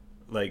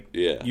 like,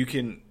 you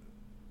can,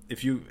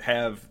 if you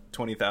have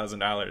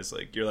 $20,000,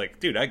 like, you're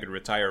like, dude, I could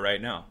retire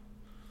right now.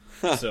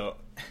 So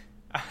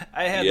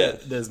I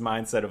had this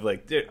mindset of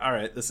like, dude, all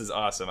right, this is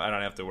awesome. I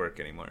don't have to work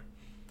anymore.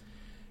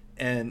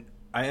 And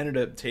I ended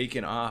up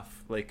taking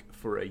off like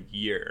for a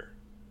year,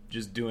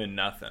 just doing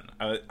nothing.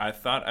 I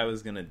thought I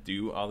was going to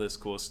do all this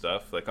cool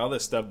stuff, like all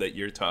this stuff that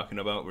you're talking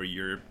about where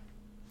you're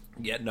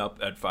getting up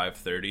at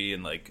 5:30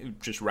 and like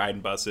just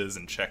riding buses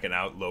and checking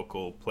out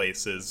local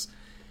places.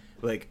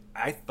 Like,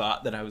 I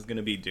thought that I was going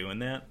to be doing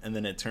that, and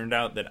then it turned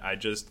out that I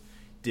just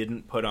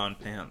didn't put on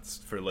pants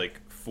for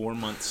like 4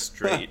 months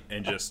straight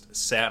and just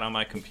sat on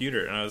my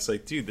computer. And I was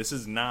like, dude, this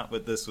is not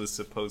what this was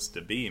supposed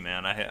to be,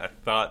 man. I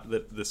thought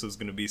that this was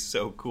going to be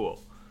so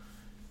cool.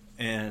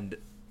 And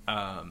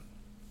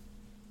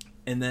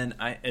then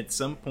at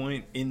some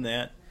point in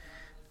that,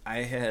 I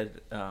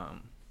had,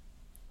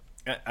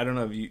 I don't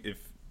know if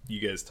you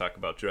guys talk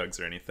about drugs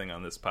or anything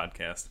on this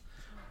podcast.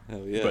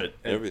 Hell yeah, but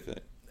everything.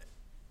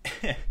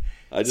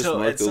 I just So,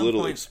 marked at a some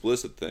little point-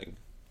 explicit thing.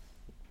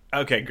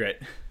 Okay, great.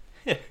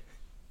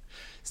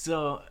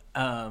 So,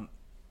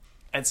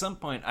 at some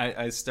point,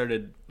 I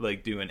started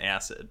like doing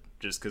acid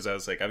just because I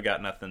was like, I've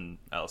got nothing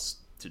else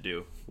to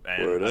do,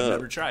 and Word I've up.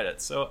 never tried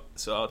it, so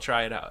I'll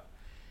try it out.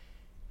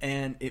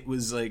 And it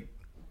was like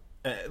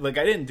I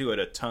didn't do it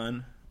a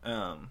ton,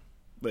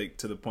 like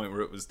to the point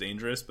where it was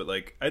dangerous, but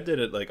like I did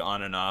it like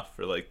on and off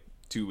for like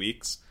 2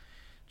 weeks,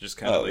 just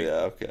kind of Oh like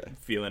yeah, okay.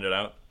 feeling it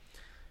out.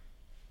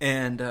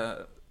 And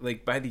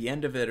like by the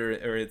end of it,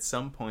 or at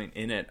some point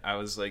in it, I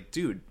was like,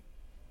 dude,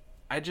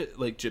 I just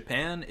like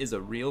Japan is a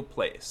real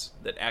place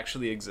that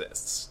actually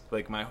exists.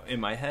 Like in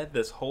my head,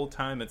 this whole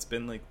time it's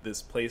been like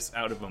this place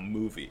out of a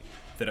movie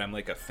that I'm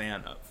like a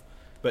fan of.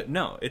 But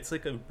no, it's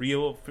like a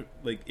real,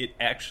 like it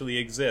actually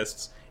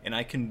exists, and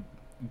I can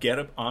get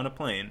up on a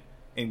plane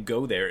and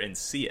go there and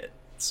see it.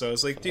 So I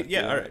was like, dude,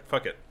 yeah, yeah. all right,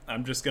 fuck it.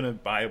 I'm just gonna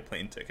buy a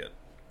plane ticket.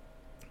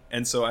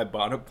 And so I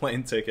bought a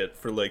plane ticket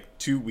for like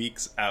 2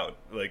 weeks out.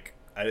 Like,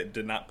 I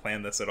did not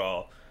plan this at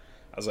all.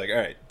 I was like, all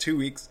right, 2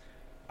 weeks.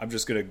 I'm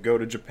just going to go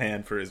to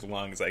Japan for as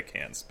long as I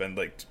can. Spend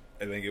like,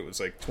 I think it was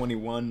like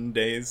 21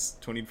 days,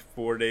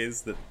 24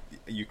 days that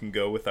you can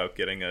go without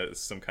getting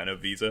some kind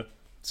of visa.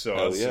 So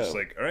I was just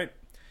like, all right,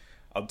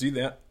 I'll do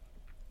that.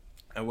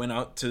 I went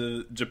out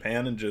to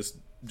Japan and just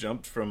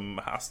jumped from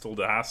hostel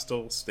to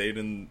hostel, stayed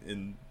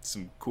in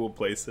some cool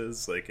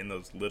places, like in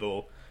those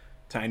little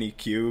tiny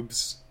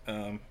cubes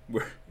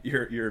where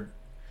your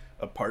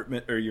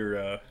apartment or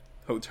your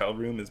hotel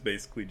room is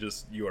basically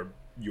just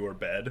your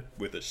bed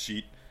with a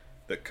sheet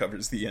that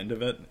covers the end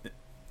of it.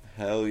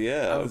 Hell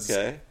yeah,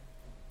 okay.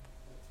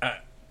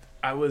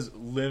 I was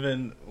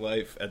living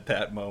life at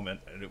that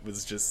moment, and it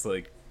was just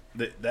like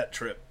that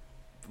trip,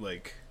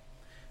 like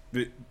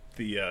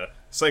the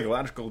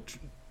psychological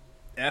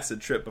acid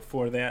trip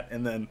before that,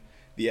 and then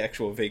the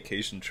actual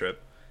vacation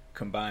trip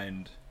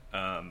combined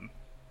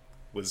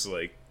was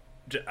like,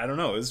 I don't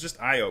know, it was just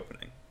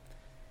eye-opening.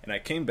 And I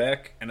came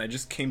back, and I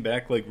just came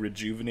back like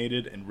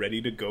rejuvenated and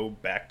ready to go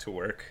back to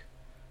work.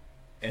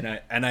 And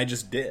I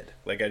just did.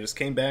 Like, I just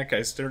came back,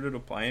 I started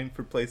applying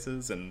for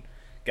places and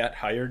got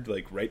hired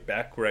like right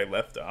back where I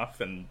left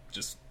off, and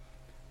just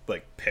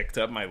like picked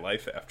up my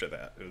life after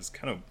that. It was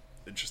kind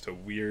of just a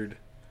weird,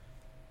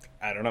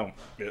 I don't know,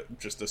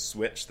 just a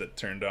switch that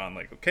turned on,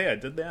 like, okay, I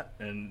did that,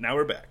 and now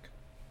we're back.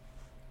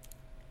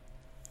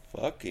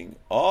 Fucking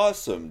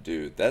awesome,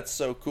 dude. That's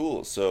so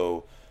cool.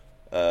 So,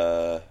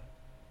 wow,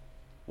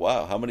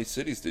 how many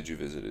cities did you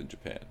visit in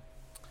Japan?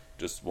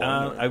 Just one?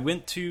 I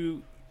went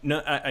to...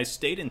 No, I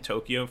stayed in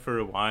Tokyo for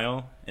a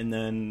while, and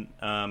then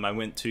I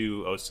went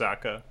to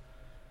Osaka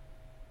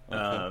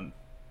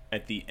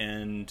at the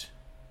end,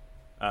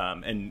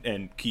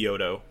 and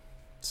Kyoto.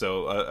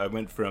 So I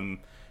went from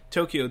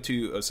Tokyo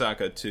to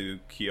Osaka to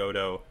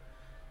Kyoto.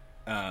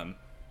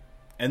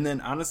 And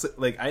then honestly,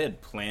 like, I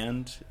had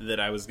planned that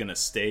I was going to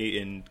stay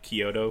in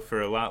Kyoto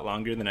for a lot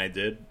longer than I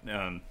did.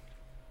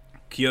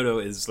 Kyoto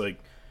is like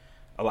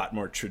a lot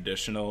more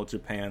traditional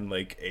Japan,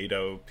 like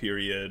Edo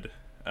period,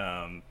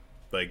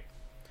 like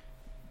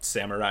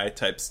samurai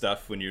type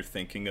stuff when you're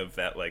thinking of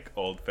that like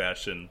old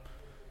fashioned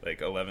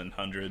like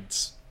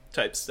 1100s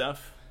type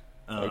stuff.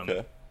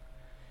 Okay.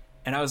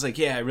 And I was like,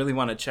 yeah, I really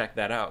want to check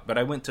that out. But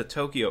I went to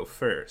Tokyo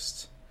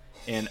first,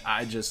 and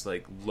I just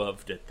like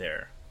loved it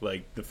there.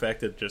 Like the fact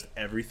that just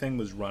everything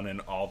was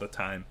running all the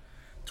time,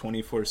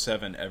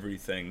 24/7,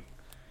 everything.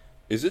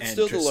 Is it And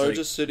still the just,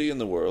 largest city in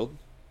the world?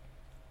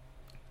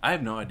 I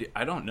have no idea.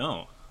 I don't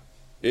know.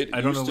 It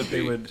I don't know used to what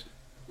they be. would.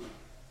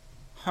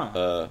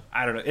 Huh.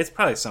 I don't know. It's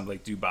probably something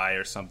like Dubai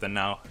or something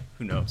now.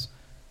 Who knows?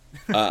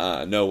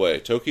 No way.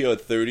 Tokyo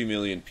had 30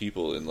 million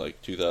people in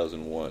like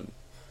 2001.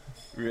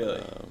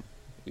 Really?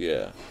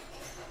 Yeah.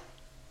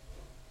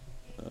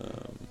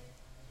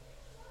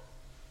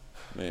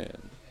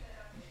 Man.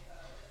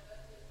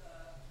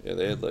 Yeah,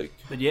 they had like...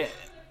 But yeah,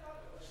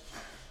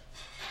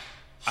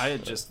 I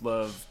had just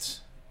loved.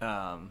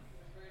 I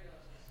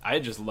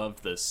had just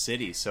loved the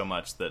city so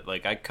much that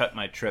like I cut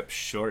my trip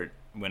short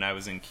when I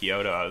was in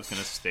Kyoto. I was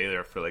gonna stay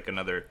there for like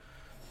another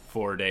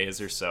 4 days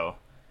or so.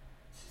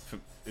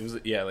 It was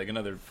like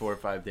another 4 or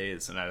 5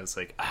 days, and I was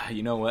like,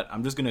 you know what?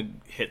 I'm just gonna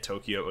hit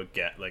Tokyo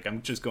again. Like,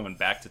 I'm just going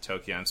back to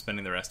Tokyo. I'm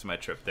spending the rest of my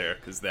trip there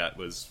because that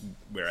was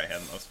where I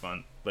had the most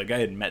fun. Like, I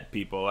had met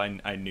people.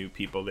 I knew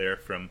people there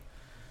from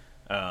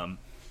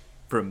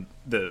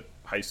the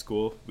high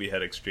school. We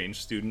had exchange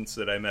students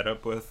that I met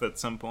up with at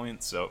some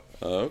point. So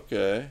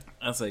Okay.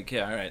 I was like,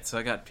 yeah, all right. So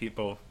I got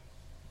people.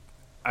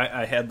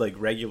 I had like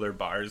regular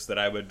bars that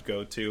I would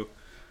go to,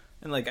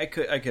 and like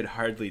I could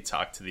hardly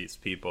talk to these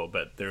people,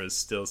 but there was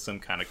still some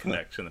kind of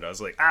connection that I was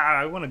like,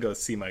 I want to go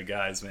see my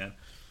guys, man.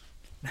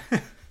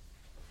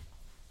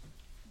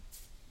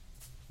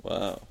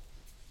 Wow.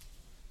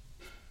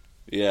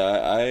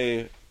 Yeah,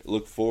 I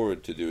look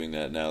forward to doing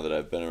that now that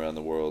I've been around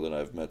the world and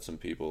I've met some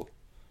people.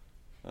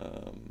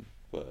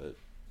 But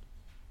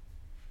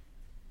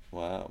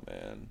wow,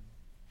 man.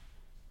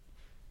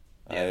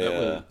 Yeah, that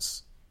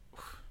was.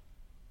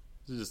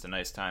 This is just a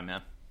nice time,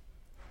 man.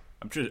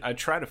 I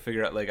try to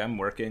figure out, like, I'm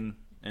working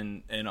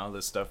and all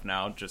this stuff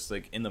now, just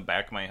like in the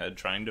back of my head,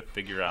 trying to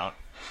figure out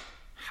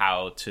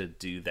how to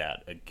do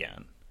that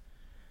again.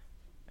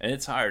 And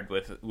it's hard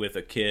with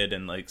a kid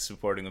and like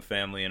supporting a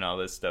family and all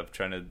this stuff,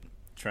 trying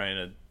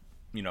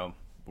to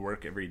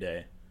work every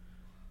day.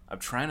 I'm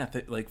trying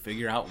to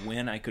figure out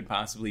when I could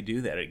possibly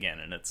do that again,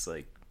 and it's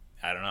like,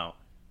 I don't know,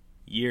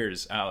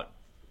 years out.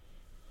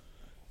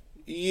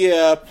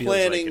 Yeah, Feels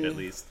planning like it, at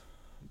least.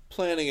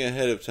 Planning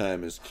ahead of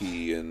time is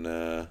key, and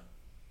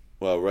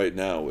well, right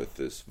now with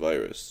this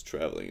virus,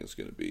 traveling is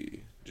going to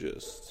be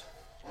just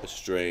a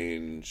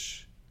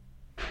strange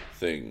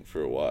thing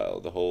for a while.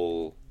 The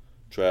whole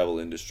travel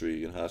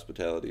industry and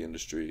hospitality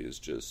industry is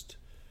just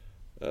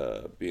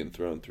being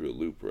thrown through a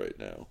loop right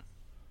now.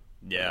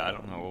 Yeah, I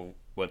don't know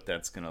what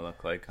that's going to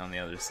look like on the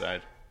other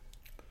side.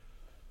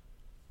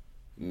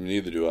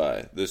 Neither do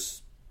I.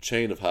 This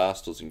chain of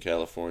hostels in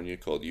California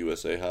called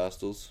USA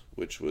Hostels,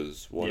 which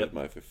was one of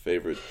my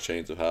favorite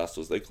chains of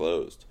hostels, they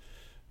closed.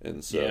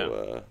 And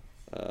so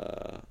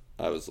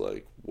I was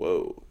like,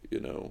 whoa,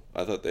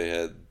 I thought they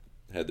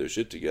had their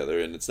shit together.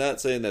 And it's not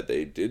saying that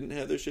they didn't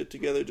have their shit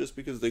together just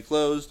because they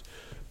closed,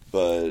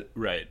 but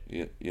right.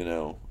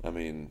 I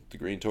mean, the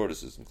Green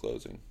Tortoise isn't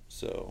closing,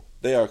 so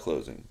they are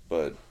closing,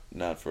 but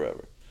not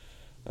forever.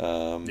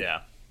 Yeah.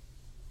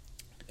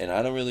 And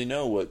I don't really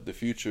know what the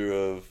future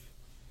of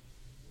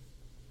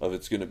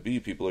it's going to be.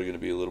 People are going to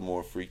be a little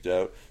more freaked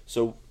out.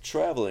 So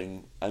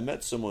traveling, I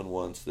met someone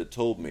once that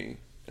told me,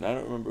 and I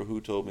don't remember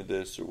who told me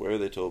this or where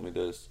they told me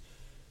this,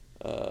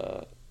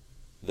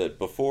 that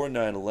before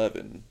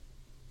 9/11,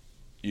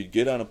 you'd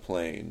get on a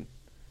plane,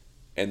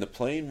 and the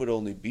plane would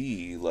only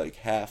be like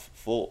half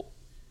full.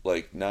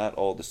 Like, not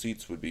all the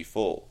seats would be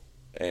full.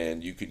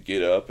 And you could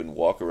get up and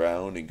walk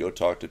around and go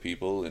talk to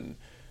people and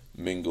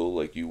mingle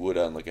like you would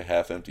on like a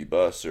half-empty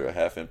bus or a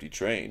half-empty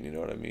train, you know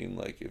what I mean?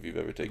 Like, if you've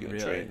ever taken a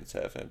train that's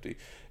half-empty.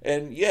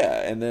 And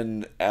yeah, and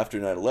then after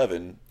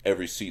 9/11,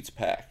 every seat's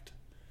packed,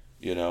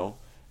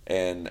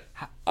 And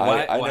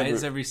why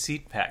is every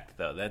seat packed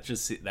though?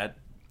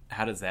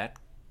 How does that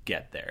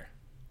get there?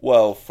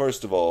 Well,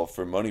 first of all,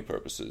 for money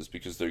purposes,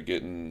 because they're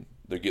getting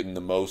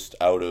the most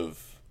out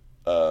of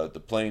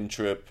the plane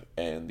trip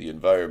and the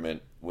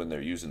environment when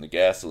they're using the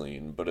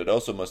gasoline, but it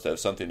also must have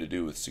something to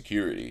do with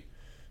security,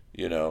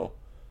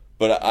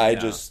 But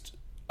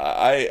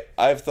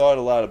I've thought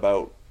a lot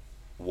about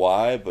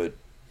why, but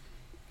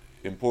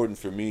important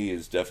for me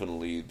is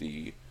definitely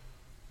the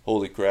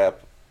holy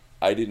crap,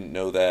 I didn't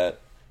know that.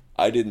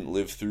 I didn't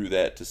live through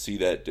that to see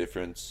that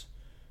difference,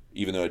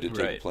 even though I did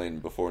take a plane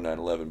before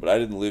 9/11, but I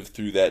didn't live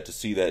through that to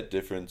see that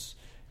difference.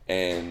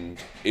 And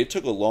it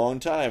took a long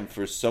time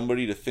for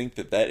somebody to think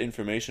that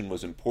information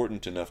was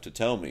important enough to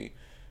tell me.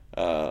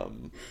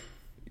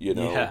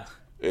 Yeah.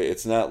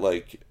 It's not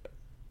like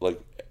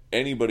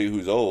anybody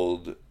who's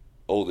old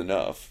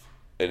enough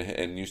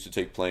and used to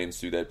take planes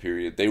through that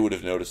period, they would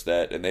have noticed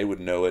that and they would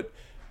know it.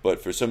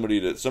 But for somebody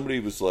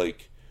was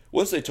like,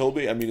 once they told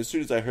me, I mean, as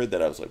soon as I heard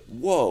that, I was like,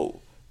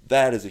 whoa,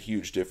 that is a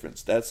huge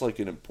difference. That's like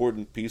an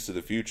important piece of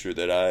the future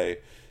that I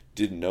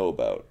didn't know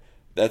about.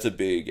 That's a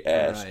big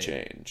ass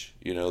change.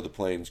 The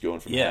plane's going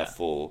from half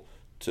full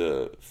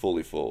to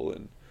fully full.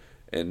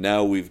 And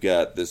now we've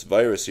got this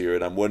virus here,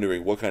 and I'm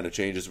wondering what kind of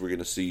changes we're going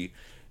to see.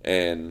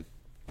 And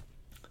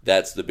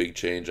that's the big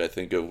change I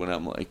think of when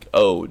I'm like,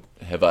 oh,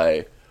 have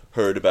I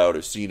heard about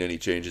or seen any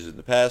changes in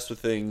the past with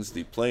things?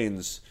 The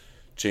planes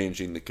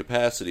changing the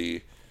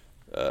capacity,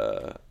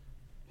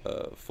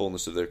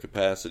 fullness of their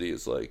capacity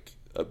is like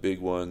a big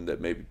one that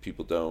maybe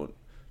people don't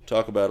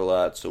talk about a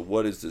lot. So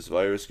what is this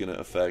virus going to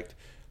affect?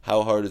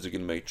 How hard is it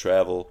going to make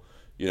travel?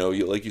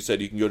 Like you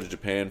said, you can go to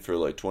Japan for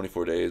like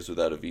 24 days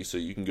without a visa.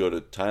 You can go to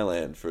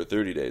Thailand for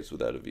 30 days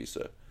without a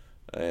visa.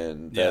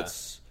 And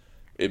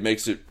it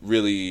makes it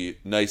really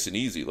nice and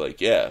easy. Like,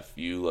 if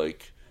you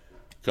like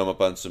come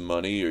up on some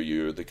money, or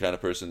you're the kind of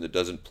person that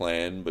doesn't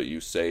plan, but you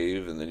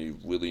save, and then you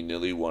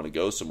willy-nilly want to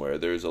go somewhere,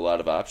 there's a lot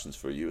of options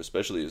for you,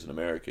 especially as an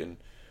American,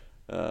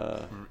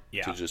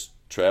 to just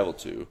travel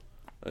to.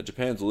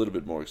 Japan's a little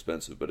bit more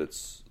expensive, but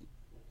it's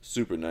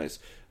super nice.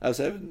 I was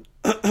having,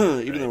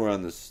 even though we're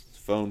on this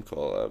phone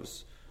call, I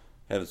was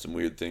having some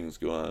weird things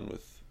go on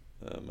with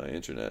my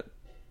internet,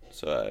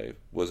 so I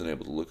wasn't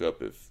able to look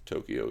up if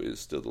Tokyo is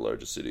still the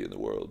largest city in the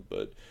world,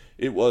 but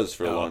it was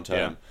for a long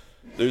time.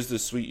 There's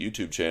this sweet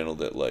YouTube channel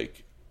that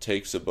like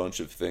takes a bunch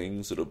of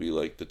things. It'll be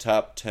like the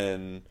top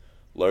 10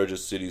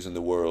 largest cities in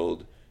the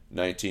world,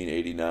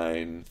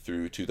 1989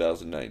 through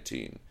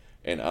 2019,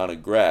 and on a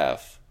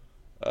graph,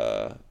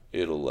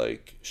 it'll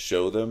like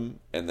show them,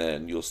 and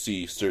then you'll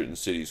see certain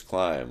cities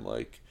climb,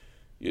 like,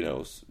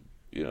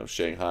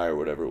 Shanghai or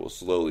whatever will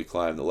slowly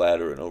climb the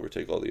ladder and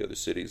overtake all the other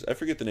cities. I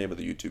forget the name of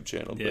the YouTube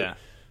channel, Yeah. but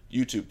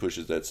YouTube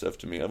pushes that stuff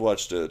to me. I've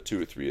watched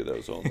 2 or 3 of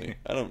those only.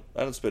 I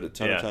don't spend a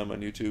ton of time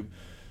on YouTube.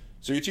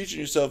 So you're teaching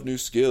yourself new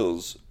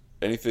skills.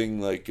 Anything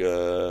like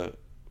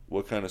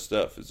what kind of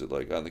stuff? Is it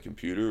like on the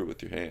computer or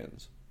with your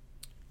hands?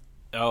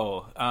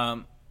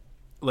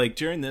 Like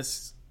during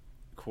this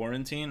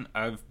quarantine,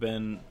 I've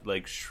been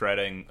like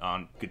shredding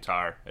on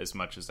guitar as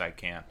much as I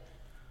can.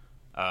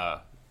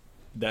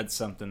 That's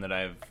something that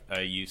I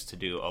used to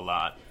do a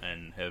lot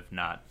and have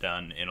not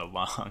done in a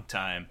long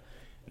time.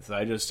 So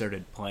I just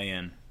started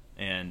playing,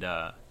 and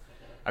I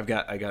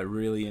got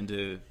really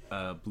into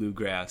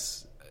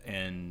bluegrass,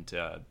 and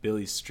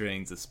Billy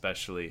Strings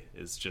especially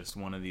is just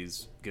one of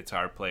these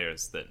guitar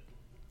players that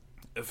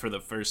for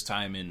the first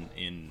time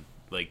in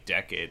like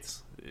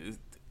decades,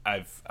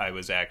 I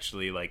was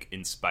actually like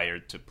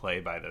inspired to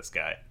play by this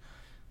guy.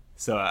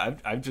 So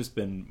I've just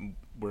been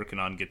working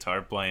on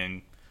guitar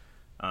playing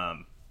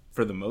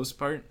for the most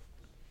part,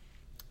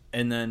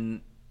 and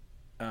then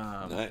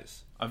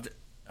Nice.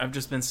 I've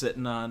just been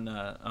sitting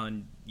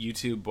on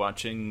YouTube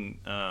watching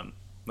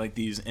like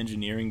these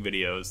engineering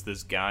videos.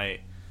 This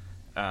guy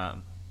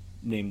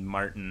named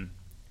Martin,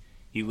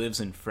 he lives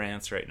in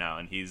France right now,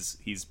 and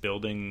he's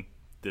building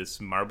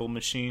this marble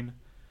machine,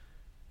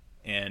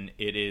 and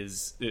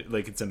it's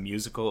a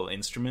musical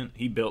instrument.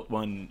 He built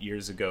one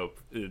years ago.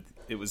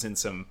 It was in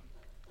some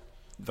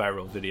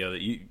viral video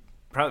that you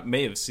probably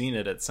may have seen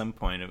it at some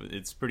point.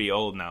 It's pretty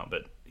old now,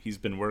 but he's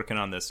been working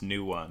on this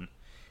new one.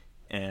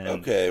 And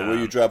Okay, where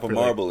you drop a for,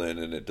 marble in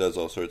and it does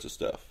all sorts of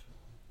stuff.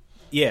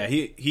 Yeah,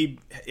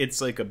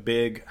 it's like a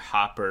big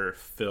hopper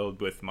filled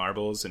with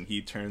marbles, and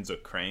he turns a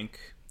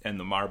crank, and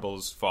the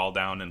marbles fall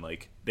down, and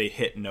like they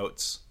hit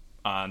notes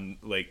on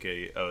like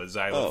a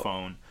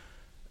xylophone,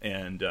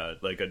 and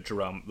like a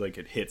drum, like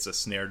it hits a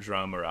snare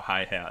drum or a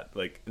hi-hat,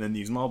 like, and then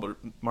these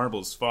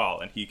marbles fall,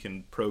 and he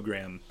can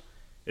program.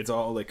 It's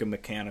all like a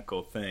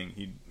mechanical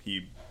thing.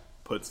 He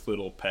puts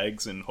little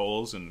pegs in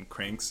holes and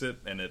cranks it,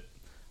 and it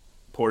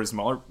pours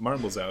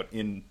marbles out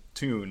in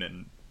tune,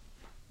 and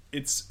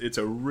it's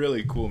a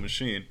really cool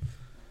machine.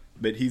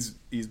 But he's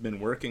been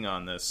working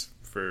on this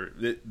for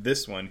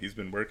this one. He's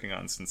been working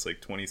on since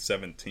like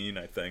 2017,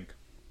 I think,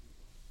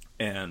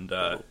 and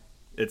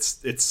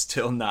it's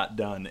still not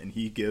done. And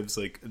he gives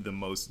like the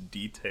most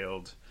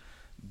detailed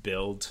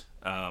build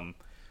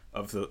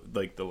of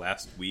the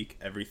last week.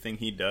 Everything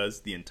he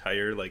does, the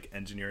entire like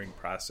engineering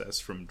process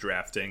from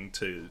drafting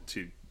to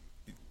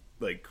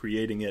like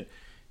creating it,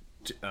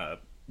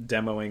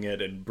 demoing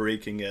it and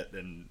breaking it,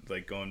 and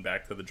like going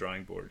back to the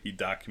drawing board. He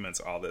documents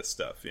all this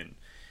stuff in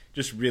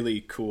just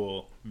really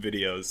cool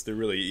videos. They're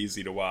really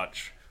easy to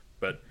watch,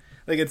 but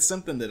like it's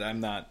something that I'm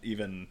not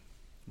even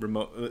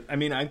remote. I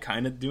mean, I'm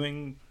kind of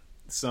doing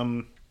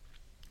some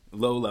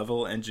low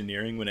level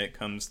engineering when it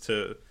comes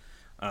to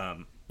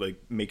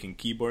like making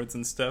keyboards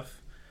and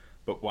stuff,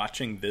 but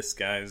watching this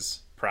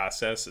guy's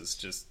process is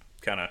just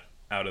kind of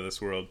out of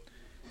this world.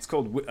 It's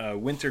called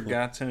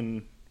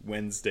Wintergarten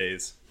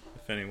Wednesdays,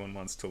 if anyone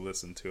wants to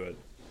listen to it.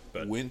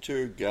 But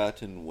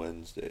Wintergarten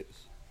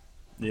Wednesdays.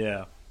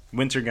 Yeah,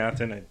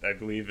 Wintergarten, I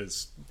believe,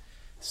 is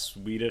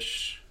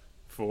Swedish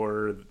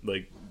for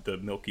like the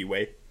Milky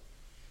Way.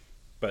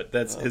 But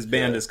that's his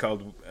band is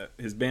called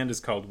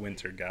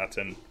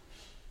Wintergarten,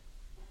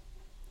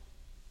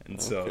 and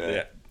so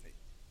yeah,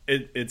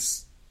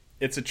 it's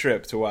a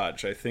trip to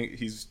watch. I think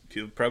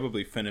he'll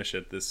probably finish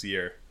it this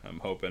year, I'm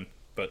hoping,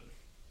 but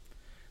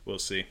we'll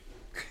see.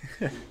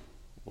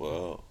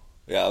 Whoa.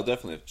 Yeah, I'll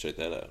definitely have to check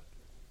that out.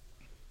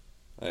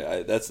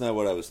 I that's not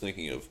what I was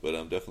thinking of, but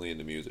I'm definitely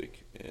into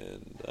music,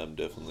 and I'm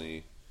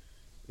definitely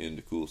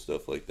into cool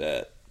stuff like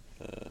that.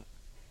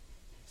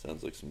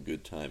 Sounds like some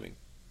good timing.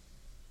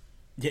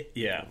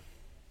 Yeah.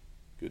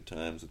 Good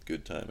times with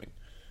good timing.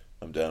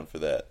 I'm down for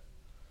that.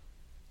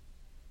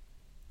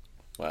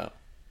 Wow.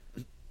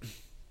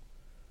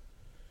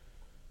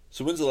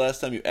 So when's the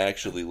last time you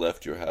actually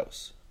left your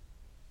house?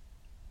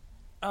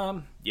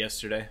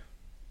 Yesterday.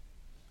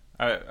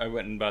 I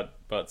went and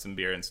bought some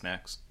beer and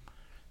snacks.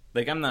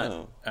 Like I'm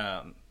not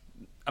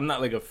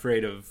like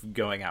afraid of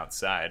going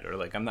outside, or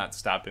like I'm not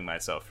stopping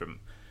myself from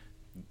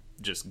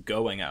just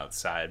going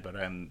outside, but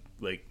I'm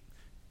like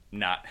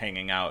not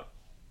hanging out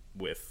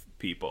with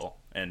people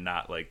and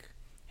not like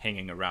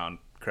hanging around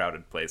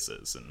crowded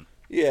places. And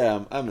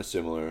yeah, I'm a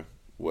similar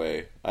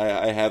way.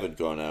 I haven't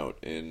gone out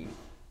in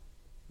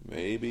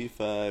maybe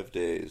 5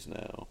 days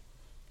now,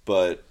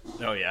 but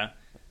oh yeah,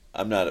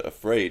 I'm not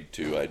afraid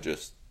to. I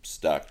just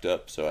stocked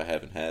up, so I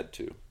haven't had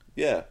to.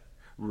 Yeah.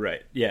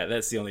 Right. Yeah,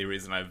 that's the only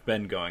reason I've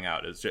been going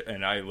out.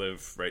 And I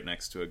live right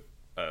next to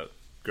a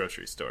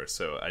grocery store,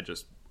 so I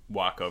just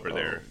walk over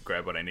there,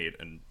 grab what I need,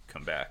 and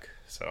come back.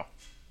 So.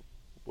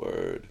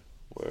 Word.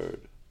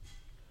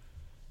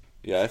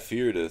 Yeah, I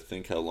fear to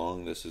think how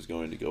long this is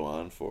going to go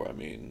on for. I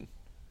mean,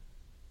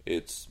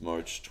 It's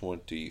March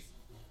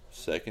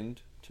 22nd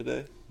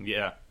today.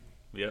 Yeah.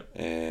 Yep.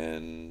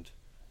 And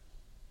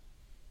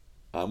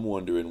I'm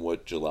wondering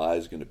what July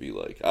is going to be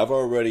like. I've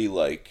already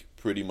like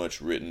pretty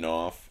much written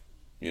off,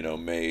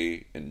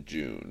 May and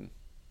June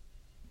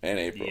and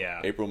April. Yeah.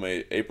 April,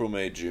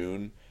 May,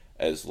 June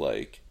as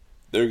like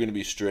they're going to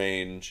be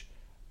strange.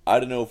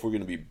 I don't know if we're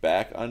going to be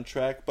back on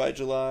track by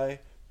July,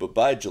 but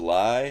by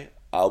July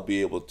I'll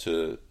be able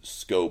to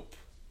scope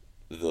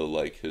the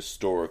like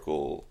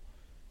historical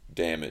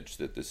damage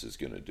that this is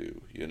going to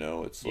do.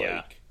 It's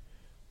like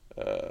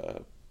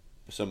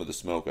some of the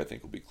smoke I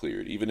think will be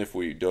cleared, even if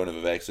we don't have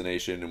a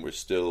vaccination and we're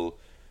still,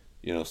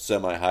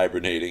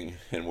 semi-hibernating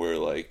and we're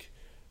like,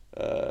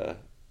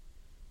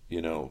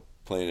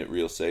 playing it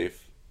real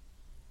safe.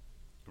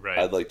 Right.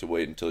 I'd like to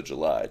wait until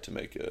July to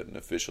make an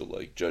official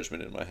like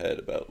judgment in my head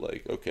about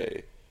like,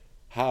 okay,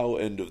 how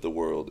end of the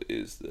world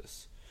is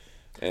this?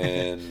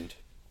 And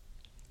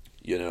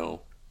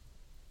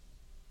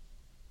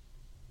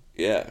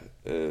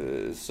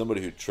as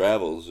somebody who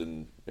travels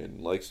and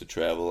likes to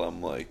travel,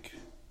 I'm like,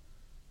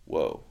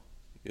 whoa,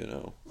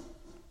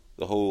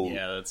 the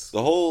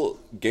whole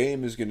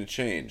game is going to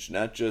change,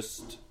 not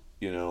just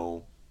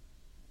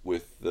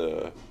with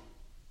the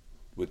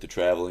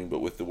traveling, but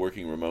with the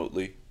working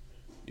remotely.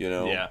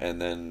 Yeah.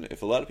 And then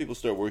if a lot of people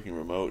start working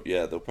remote,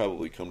 they'll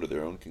probably come to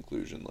their own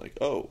conclusion, like,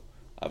 oh,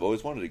 I've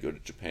always wanted to go to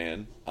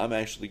Japan. I'm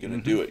actually going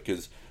to do it.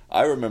 Because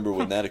I remember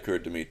when that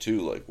occurred to me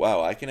too, like,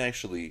 wow, I can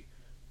actually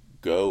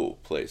go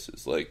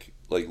places. Like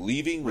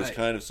leaving was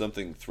kind of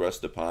something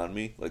thrust upon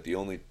me. Like the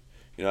only,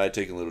 I'd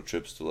taken little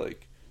trips to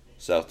like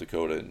South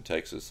Dakota and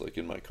Texas, like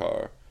in my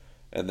car.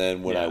 And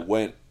then when I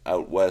went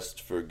out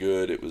west for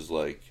good, it was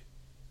like,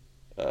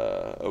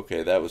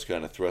 okay, that was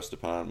kind of thrust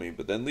upon me.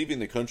 But then leaving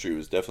the country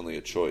was definitely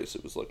a choice.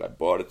 It was like I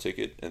bought a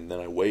ticket and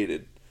then I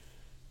waited,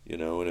 and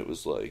it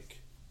was like,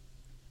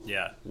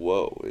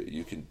 whoa,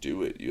 you can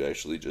do it. You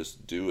actually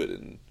just do it.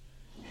 And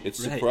it's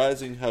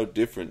surprising how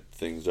different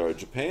things are.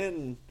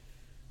 Japan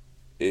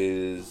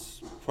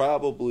is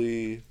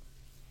probably,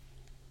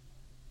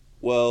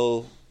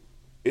 well,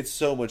 it's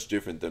so much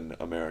different than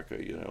America,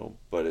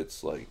 but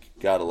it's like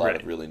got a lot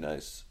of really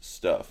nice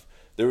stuff.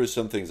 There were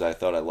some things I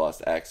thought I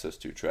lost access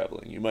to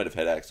traveling. You might have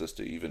had access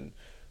to even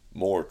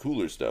more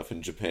cooler stuff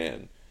in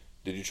Japan.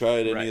 Did you try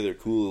any of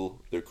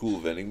their cool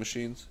vending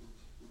machines?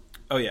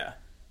 Oh yeah,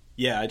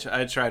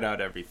 I tried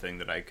out everything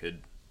that I could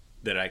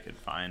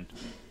find,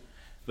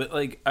 but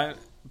like I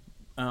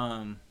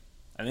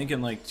think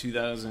in like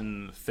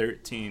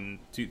 2013,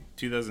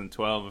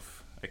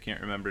 2012, I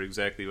can't remember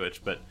exactly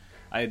which, but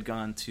I had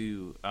gone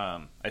to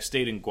I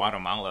stayed in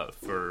Guatemala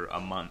for a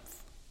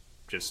month,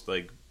 just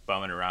like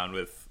bumming around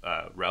with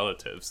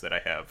relatives that I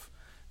have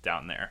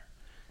down there.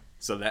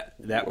 So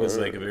that was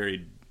like a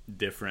very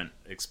different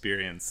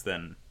experience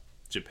than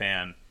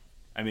Japan.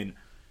 I mean,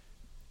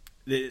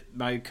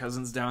 my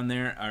cousins down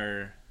there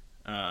are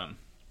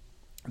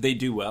they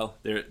do well.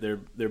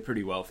 They're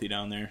pretty wealthy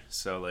down there.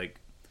 So like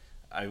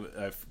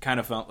I've kind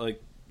of felt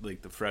like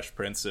the Fresh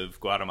Prince of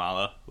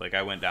Guatemala. Like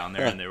I went down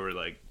there and they were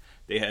like,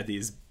 they had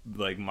these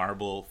like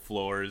marble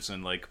floors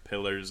and like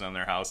pillars on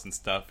their house and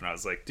stuff, and I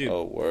was like, dude,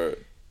 oh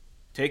word,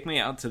 take me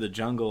out to the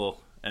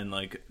jungle and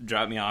like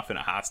drop me off in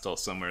a hostel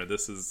somewhere.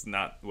 This is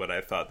not what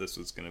I thought this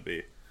was going to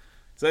be.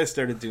 So I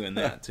started doing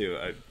that too.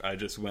 I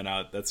just went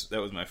out.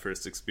 That was my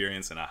first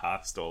experience in a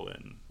hostel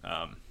in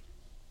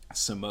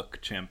Samuk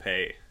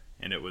Champe,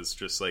 and it was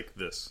just like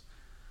this.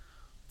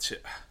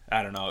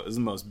 I don't know. It was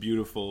the most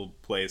beautiful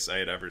place I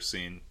had ever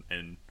seen,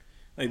 and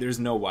like there's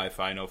no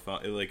Wi-Fi, no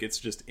phone. Like it's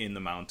just in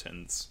the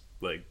mountains.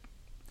 Like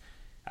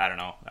I don't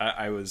know.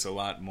 I was a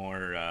lot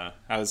more.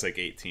 I was like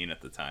 18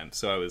 at the time,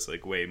 so I was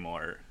like way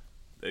more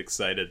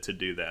excited to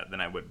do that than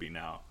I would be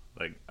now.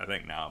 Like I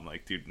think now I'm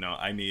like, dude, no,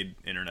 I need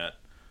internet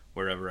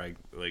wherever I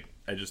like.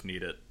 I just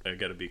need it. I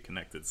got to be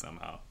connected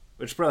somehow,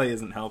 which probably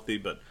isn't healthy,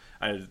 but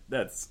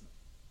that's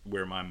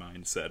where my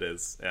mindset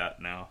is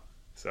at now.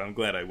 So I'm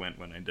glad I went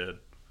when I did.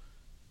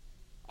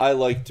 I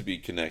like to be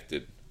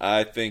connected.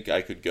 I think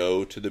I could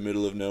go to the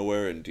middle of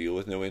nowhere and deal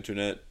with no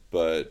internet,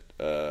 but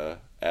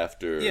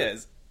after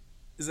is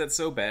that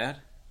so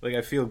bad? Like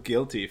I feel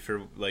guilty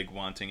for like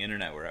wanting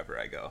internet wherever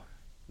I go.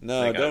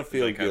 No, like, don't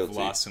feel guilty. I've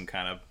lost some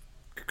kind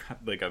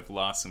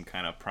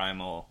of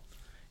primal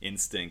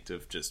instinct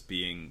of just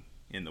being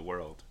in the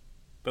world.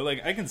 But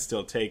like I can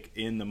still take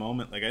in the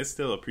moment. Like I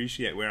still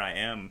appreciate where I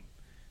am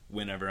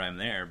whenever I'm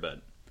there, but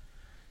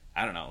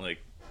I don't know, like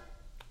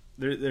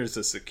there's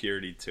a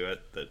security to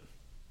it that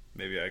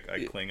maybe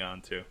I cling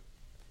on to.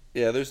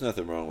 Yeah, there's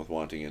nothing wrong with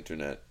wanting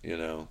internet.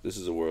 This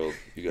is a world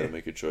you got to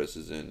make your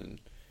choices in,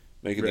 and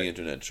making the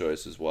internet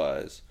choice is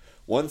wise.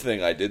 One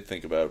thing I did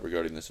think about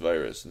regarding this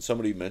virus, and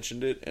somebody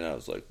mentioned it, and I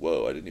was like,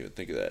 whoa, I didn't even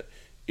think of that.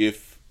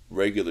 If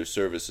regular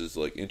services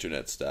like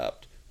internet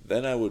stopped,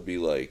 then I would be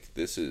like,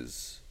 this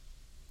is...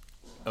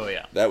 Oh,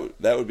 yeah.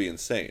 That would be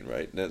insane,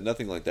 right?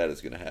 Nothing like that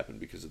is going to happen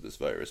because of this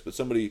virus. But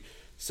somebody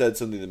said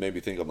something that made me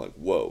think, I'm like,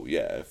 whoa,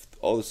 yeah, if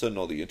all of a sudden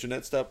all the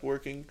internet stopped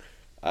working,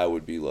 I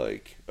would be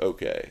like,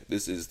 okay,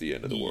 this is the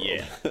end of the world.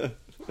 Yeah.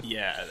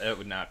 Yeah, that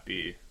would not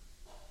be.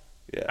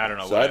 Yeah, I don't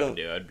know so what I would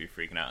do. I'd be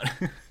freaking out.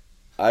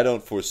 I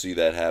don't foresee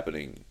that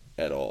happening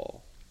at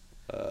all.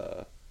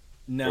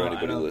 No, I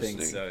anybody don't listening.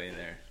 think so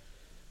either.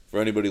 For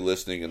anybody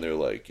listening and they're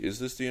like, "Is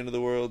this the end of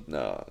the world?"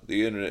 No,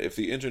 the internet. If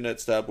the internet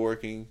stopped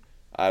working,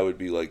 I would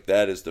be like,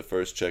 "That is the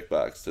first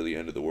checkbox to the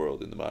end of the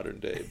world in the modern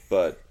day."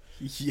 But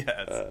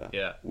Yes.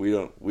 Yeah. we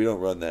don't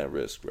run that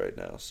risk right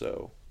now.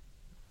 So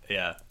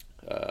Yeah.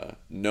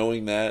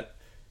 knowing that,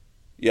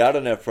 yeah, I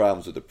don't have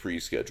problems with a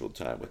pre-scheduled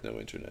time with no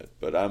internet.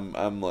 But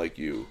I'm like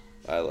you.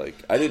 I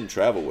didn't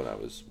travel when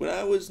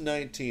I was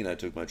 19. I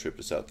took my trip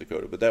to South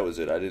Dakota, but that was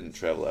it. I didn't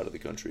travel out of the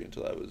country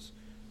until I was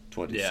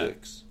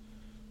 26.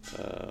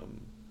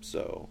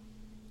 So,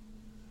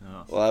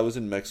 Oh. well, I was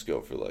in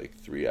Mexico for like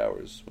 3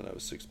 hours when I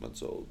was 6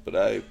 months old, but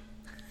I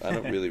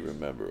don't really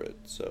remember it.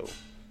 So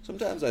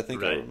sometimes I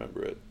think I Right.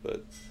 remember it,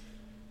 but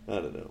I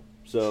don't know.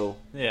 So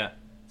Yeah.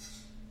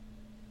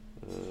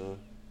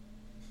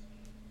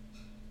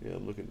 yeah,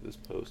 I'm looking at this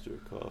poster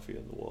of coffee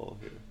on the wall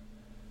here.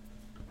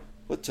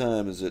 What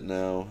time is it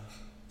now?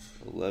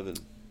 11,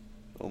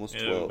 almost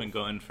Yeah, 12. we've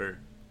been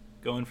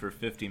going for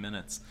 50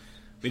 minutes.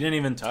 We didn't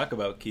even talk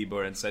about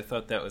keyboards. I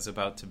thought that was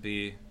about to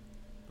be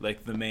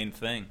like the main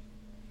thing.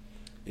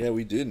 Yeah,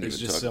 we didn't There's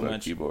even just talk so about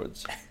much-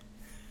 keyboards.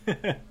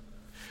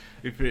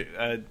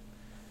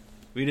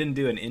 We didn't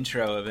do an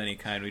intro of any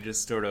kind. We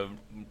just sort of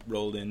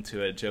rolled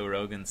into it Joe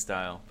Rogan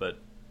style, but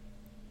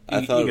I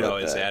you thought could about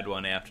always that. add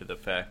one after the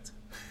fact.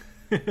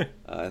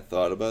 I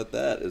thought about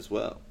that as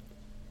well.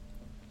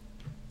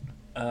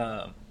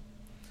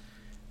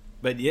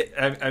 But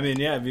yeah, I mean,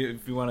 yeah.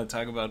 If you want to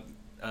talk about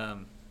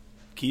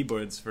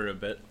keyboards for a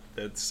bit,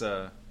 that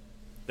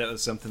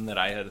was something that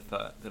I had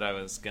thought that I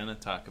was gonna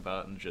talk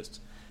about, and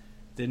just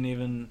didn't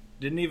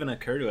even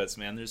occur to us,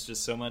 man. There's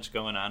just so much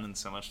going on and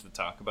so much to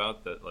talk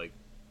about that like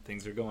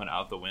things are going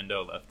out the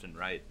window left and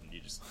right, and you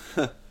just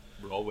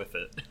roll with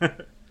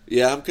it.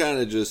 Yeah, I'm kind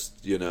of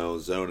just,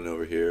 zoning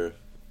over here.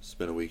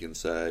 Spent a week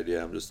inside.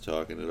 Yeah, I'm just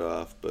talking it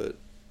off. But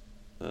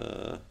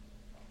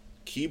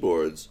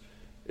keyboards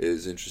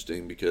is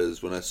interesting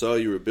because when I saw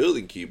you were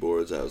building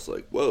keyboards, I was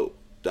like, whoa,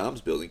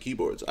 Dom's building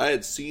keyboards. I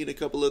had seen a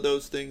couple of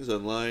those things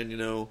online,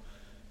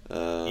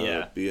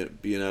 Yeah.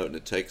 being out in a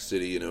tech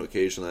city,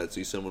 occasionally I'd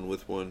see someone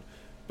with one.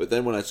 But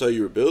then when I saw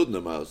you were building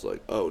them, I was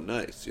like, oh,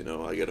 nice.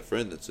 I got a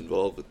friend that's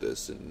involved with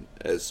this. And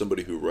as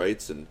somebody who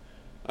writes, and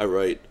I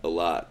write a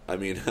lot. I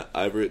mean,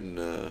 I've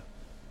written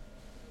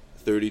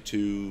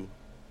 32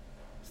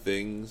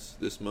 things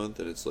this month,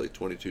 and it's like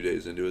 22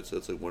 days into it, so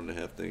that's like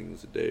 1.5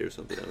 things a day or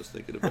something. I was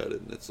thinking about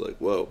it, and it's like,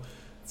 whoa.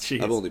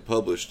 Jeez. I've only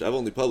published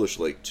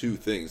like 2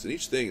 things, and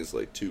each thing is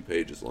like 2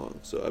 pages long.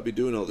 So I'd be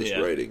doing all this Yeah.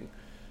 writing,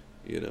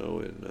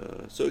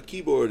 and so a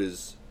keyboard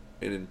is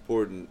an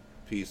important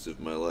piece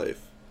of my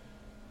life.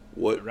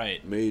 What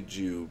Right. made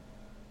you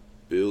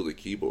build a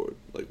keyboard?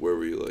 Like, where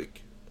were you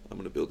like, I'm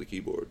going to build a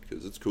keyboard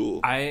because it's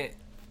cool?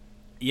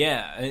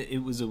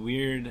 It was a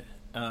weird,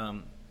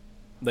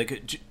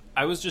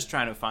 I was just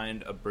trying to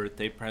find a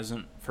birthday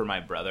present for my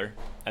brother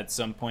at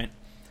some point,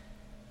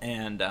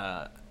 and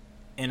I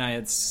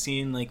had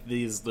seen like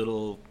these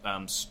little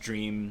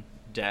Stream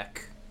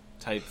Deck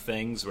type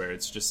things where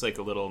it's just like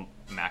a little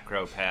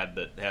macro pad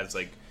that has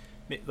like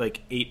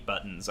 8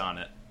 buttons on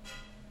it,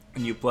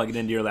 and you plug it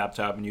into your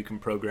laptop and you can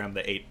program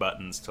the 8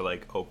 buttons to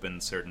like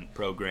open certain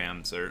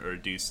programs or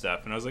do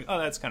stuff. And I was like, oh,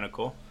 that's kind of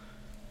cool.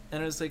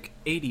 And it was like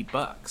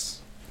 $80,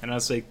 and I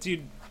was like,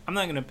 dude, I'm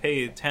not gonna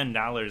pay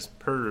 $10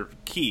 per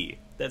key.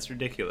 That's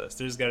ridiculous.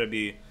 There's got to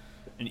be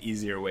an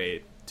easier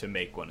way to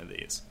make one of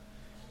these.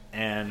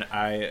 And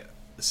I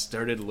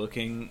started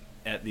looking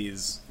at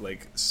these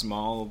like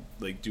small,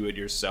 like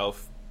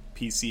do-it-yourself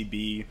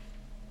PCB,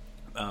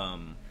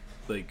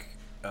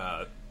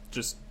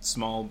 just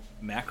small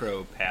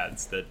macro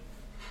pads that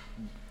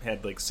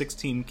had like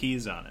 16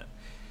 keys on it,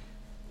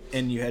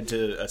 and you had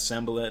to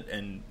assemble it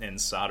and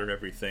solder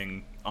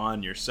everything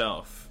on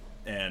yourself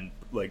and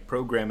like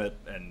program it,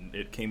 and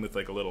it came with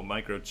like a little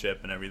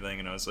microchip and everything.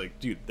 And I was like,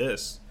 dude,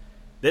 this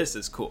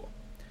is cool.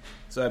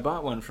 So I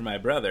bought one for my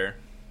brother,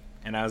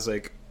 and I was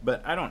like,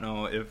 but I don't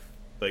know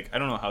I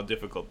don't know how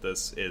difficult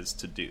this is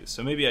to do,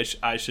 so maybe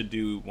I should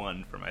do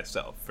one for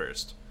myself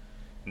first.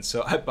 And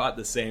so I bought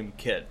the same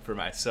kit for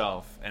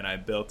myself, and I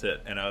built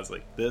it, and I was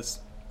like, this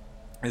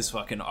is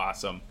fucking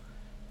awesome.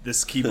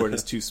 This keyboard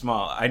is too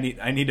small. I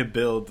need to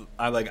build.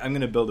 I'm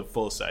gonna build a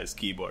full size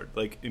keyboard.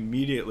 Like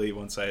immediately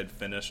once I had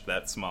finished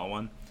that small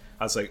one,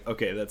 I was like,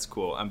 okay, that's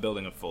cool. I'm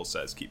building a full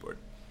size keyboard.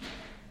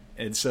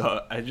 And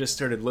so I just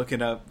started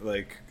looking up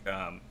like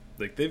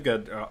they've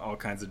got all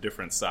kinds of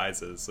different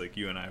sizes, like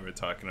you and I were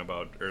talking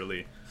about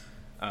early.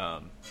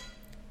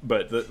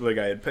 But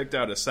I had picked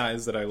out a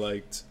size that I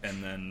liked,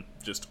 and then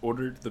just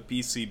ordered the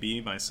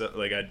PCB myself.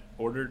 Like I'd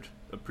ordered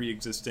a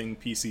pre-existing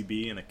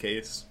PCB in a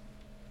case,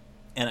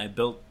 and I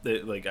built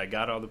it. Like I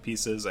got all the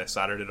pieces, I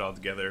soldered it all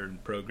together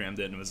and programmed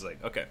it, and it was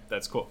like, okay,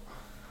 that's cool.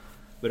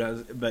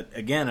 But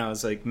again, I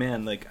was like,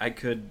 man, like I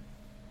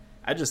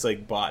just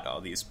like bought all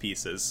these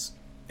pieces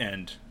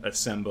and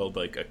assembled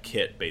like a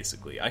kit.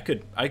 Basically, I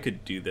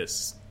could do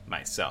this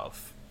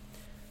myself.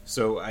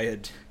 So I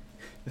had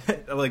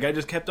like I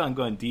just kept on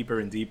going deeper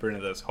and deeper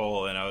into this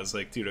hole, and I was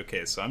like, dude,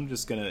 okay, so I'm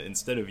just gonna,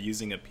 instead of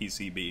using a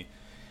PCB,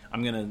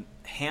 I'm gonna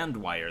hand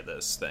wire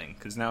this thing,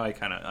 because now I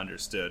kind of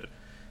understood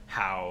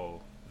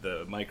how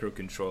the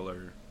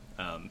microcontroller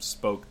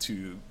spoke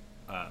to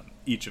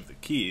each of the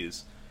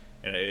keys,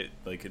 and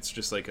it's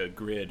just like a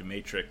grid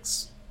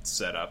matrix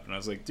setup, and I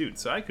was like, dude,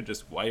 so I could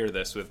just wire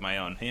this with my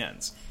own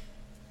hands.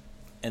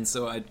 And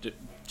so I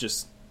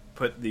just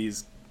put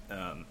these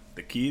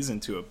the keys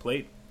into a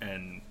plate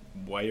and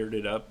wired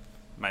it up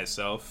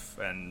myself,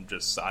 and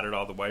just soldered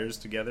all the wires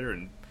together.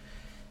 And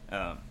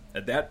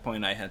at that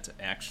point, I had to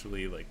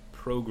actually like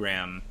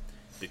program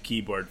the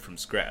keyboard from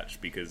scratch,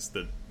 because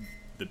the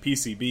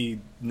PCB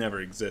never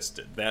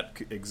existed.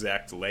 That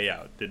exact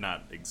layout did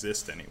not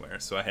exist anywhere.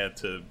 So I had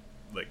to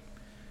like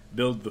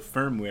build the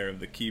firmware of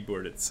the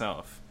keyboard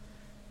itself.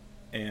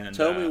 And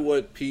tell me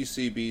what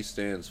PCB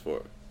stands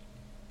for.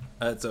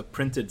 It's a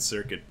printed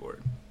circuit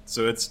board.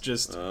 So it's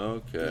just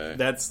okay.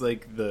 That's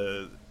like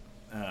the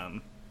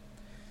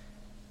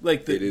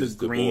the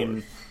green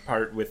board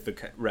part with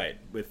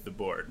with the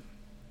board.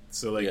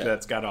 So like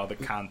that's got all the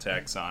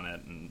contacts on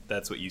it, and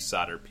that's what you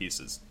solder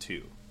pieces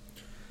to.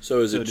 So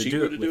is it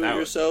cheaper to do it without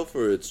yourself,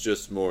 or it's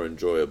just more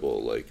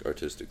enjoyable, like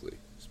artistically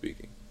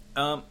speaking?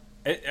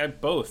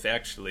 Both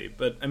actually,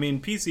 but I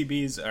mean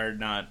PCBs are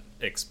not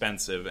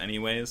expensive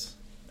anyways.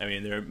 I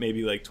mean they're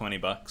maybe like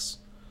 $20.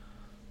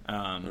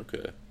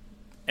 Okay.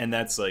 And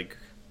that's like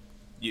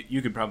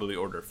you could probably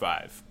order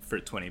 5 for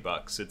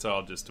 $20. It's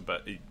all just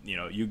about,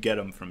 you get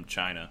them from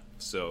China,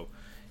 so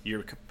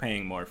you're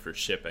paying more for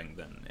shipping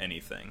than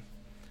anything.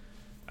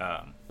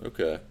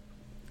 Okay.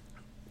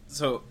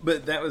 So,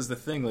 but that was the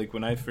thing. Like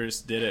when I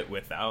first did it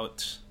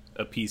without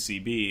a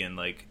PCB and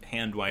like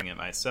hand wiring it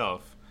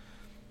myself,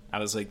 I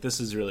was like, this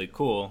is really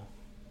cool.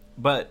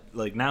 But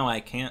like now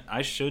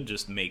I should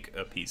just make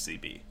a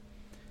PCB.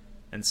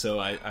 And so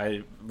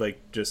I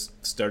like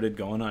just started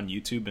going on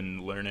YouTube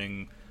and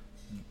learning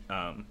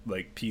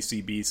like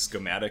PCB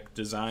schematic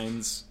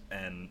designs,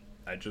 and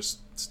I just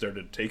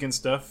started taking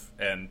stuff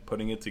and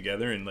putting it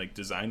together and like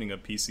designing a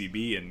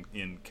PCB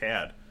in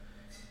CAD.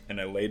 And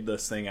I laid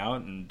this thing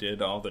out and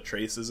did all the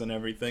traces and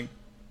everything.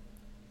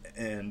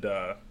 And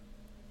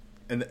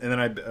then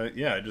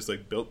I just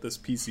like built this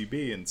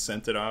PCB and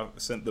sent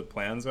the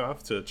plans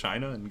off to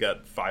China and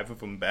got 5 of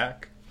them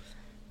back.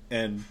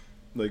 And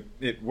like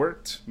it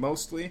worked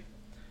mostly.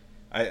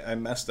 I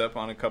messed up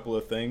on a couple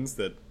of things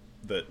that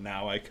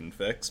now I can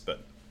fix,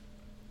 but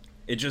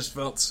it just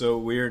felt so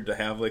weird to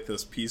have like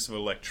this piece of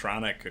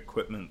electronic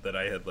equipment that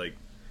I had like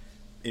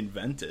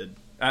invented.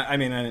 I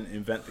mean, I didn't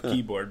invent the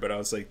keyboard, but I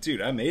was like,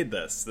 dude, I made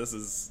this. This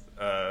is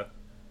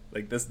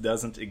like this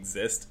doesn't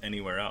exist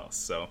anywhere else.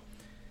 So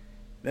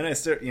then I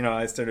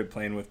started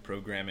playing with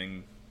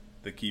programming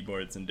the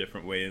keyboards in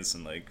different ways,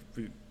 and like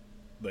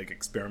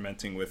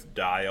experimenting with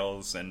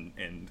dials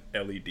and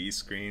LED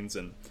screens,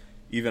 and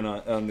even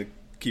on the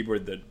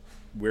keyboard that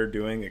we're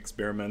doing,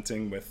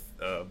 experimenting with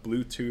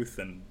Bluetooth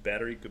and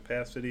battery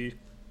capacity,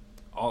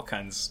 all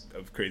kinds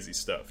of crazy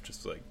stuff.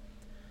 Just like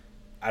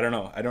I don't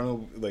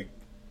know like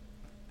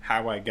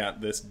how I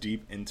got this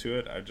deep into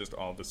it. I just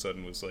all of a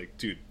sudden was like,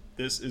 dude,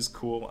 this is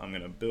cool. I'm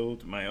gonna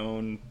build my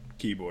own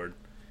keyboard.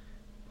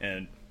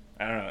 And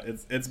I don't know,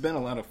 it's been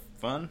a lot of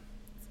fun.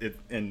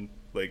 And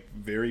like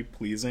very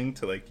pleasing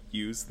to like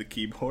use the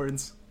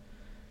keyboards,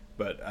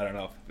 but I don't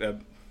know,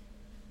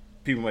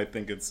 people might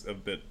think it's a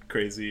bit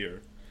crazy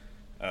or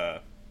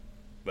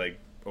like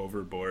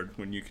overboard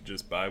when you could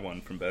just buy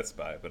one from Best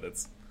Buy, but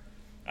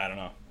I don't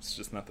know, it's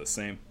just not the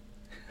same.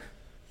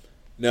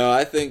 No,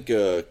 I think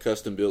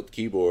custom built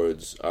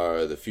keyboards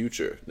are the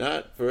future.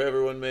 Not for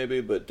everyone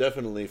maybe, but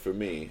definitely for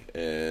me.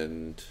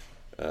 And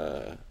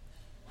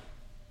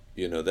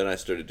then I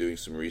started doing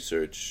some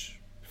research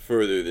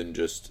further than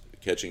just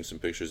catching some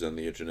pictures on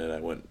the internet.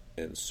 I went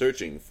and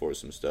searching for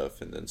some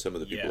stuff, and then some of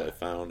the people I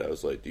found, I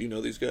was like, do you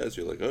know these guys?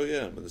 You're like, oh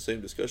yeah, I'm in the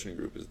same discussion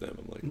group as them.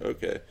 I'm like,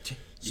 okay.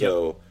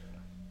 So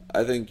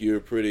I think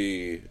you're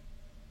pretty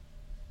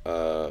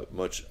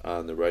much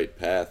on the right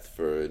path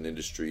for an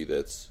industry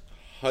that's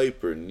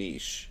hyper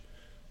niche,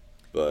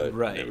 but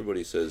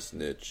everybody says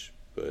niche,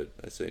 but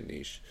I say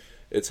niche.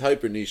 It's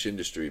hyper niche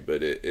industry,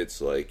 but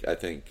it's like, I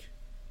think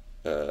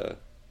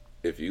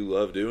if you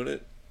love doing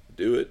it,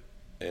 do it,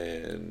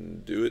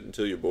 and do it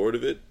until you're bored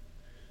of it,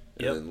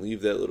 and then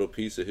leave that little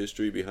piece of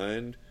history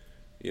behind,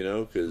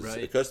 because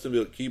a custom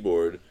built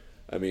keyboard,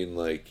 I mean,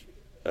 like,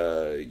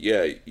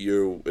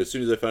 you're, as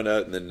soon as I found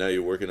out, and then now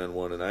you're working on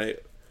one, and I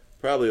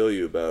probably owe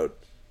you about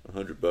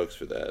 $100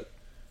 for that.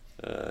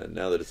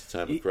 Now that it's a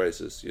time of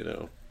crisis,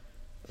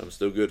 I'm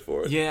still good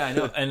for it. Yeah, I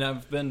know.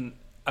 And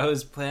I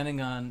was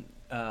planning on,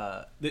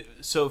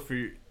 so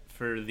for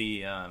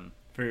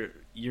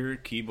your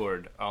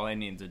keyboard, all I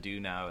need to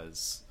do now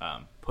is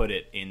put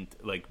it in,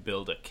 like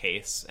build a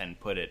case and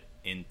put it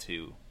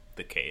into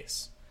the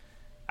case.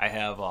 I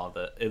have all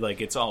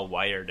it's all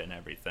wired and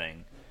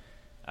everything.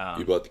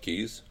 You bought the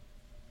keys?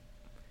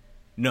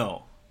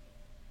 No.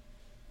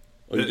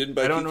 Oh, you didn't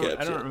buy keycaps?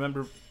 I don't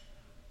remember.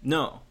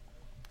 No,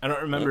 I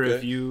don't remember Okay.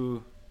 if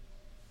you.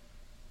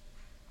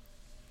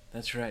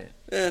 That's right.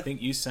 Yeah. I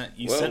think you sent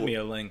Well, me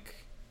a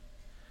link.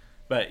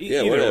 But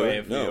Yeah, either whatever. way,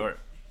 if No. you're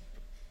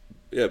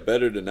Yeah,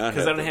 better to not have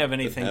because I don't them have than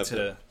anything have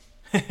to.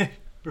 them.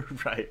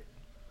 Right.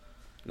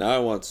 Now I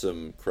want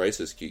some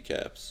crisis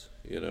keycaps,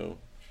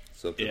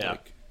 something Yeah.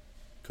 like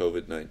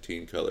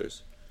COVID-19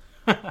 colors.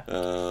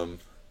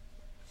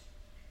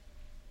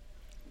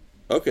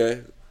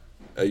 Okay.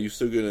 Are you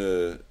still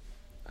gonna?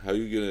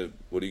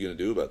 What are you gonna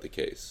do about the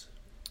case?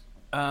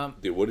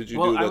 What did you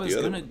well, do I about was the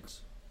other gonna-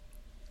 ones?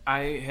 I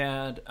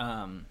had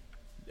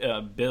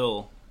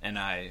Bill and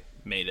I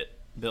made it.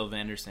 Bill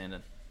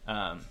Vandersanden.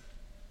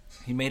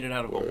 He made it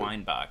out of Word. a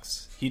wine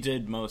box. He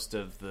did most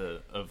of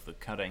the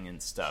cutting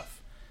and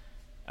stuff.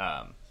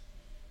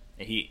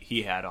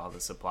 He had all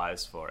the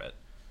supplies for it.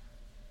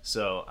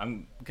 So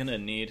I'm gonna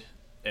need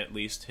at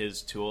least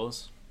his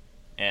tools,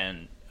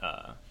 and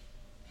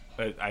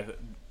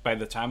by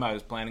the time I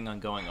was planning on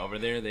going over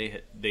there,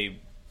 they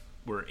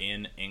were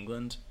in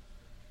England,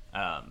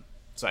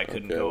 so I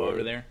couldn't Okay, go word.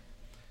 over there.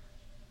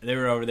 They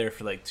were over there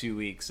for like 2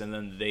 weeks, and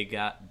then they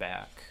got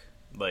back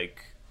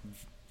like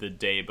the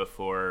day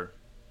before,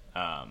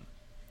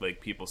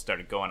 like people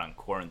started going on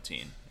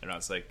quarantine, and I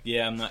was like,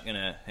 "Yeah, I'm not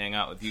gonna hang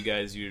out with you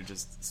guys. You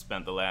just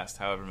spent the last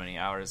however many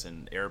hours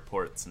in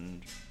airports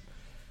and."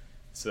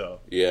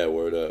 So Yeah,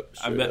 word up.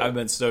 I've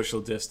been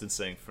social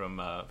distancing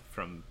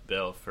from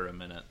Bill for a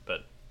minute,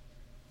 but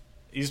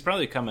he's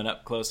probably coming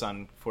up close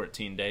on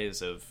 14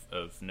 days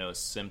of no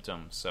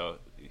symptoms, so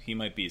he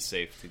might be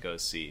safe to go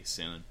see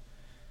soon.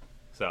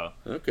 So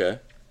Okay.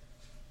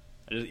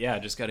 I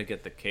just got to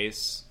get the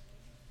case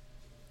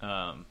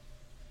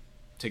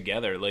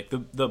together. Like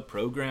the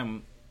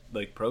program,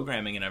 like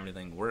programming and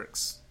everything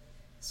works.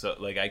 So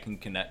like I can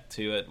connect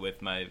to it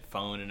with my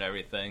phone and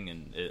everything,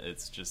 and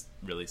it's just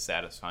really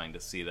satisfying to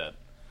see that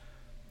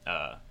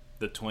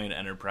the Twain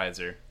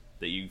Enterpriser,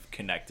 that you've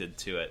connected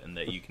to it and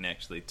that you can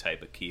actually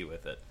type a key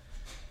with it.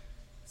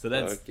 So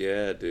Fuck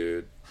yeah,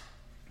 dude.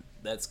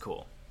 that's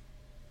cool.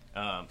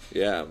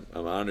 Yeah,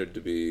 I'm honored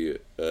to be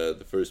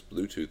the first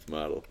Bluetooth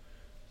model.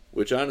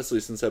 Which honestly,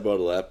 since I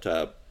bought a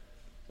laptop,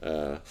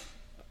 I'm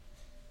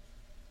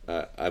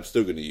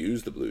still going to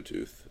use the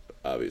Bluetooth,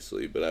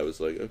 obviously. But I was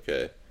like,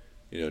 okay,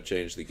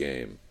 change the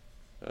game.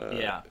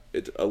 Yeah.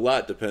 A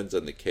lot depends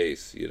on the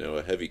case,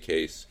 a heavy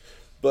case,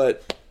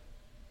 but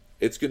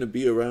it's going to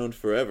be around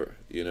forever.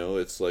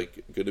 It's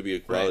like going to be a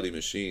quality Right.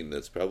 machine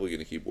that's probably going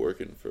to keep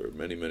working for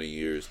many, many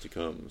years to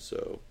come.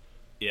 So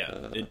It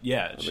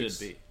I'm should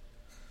be.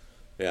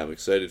 yeah, I'm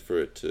excited for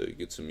it to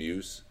get some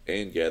use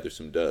and gather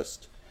some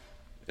dust,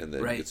 and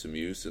then Right. get some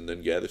use and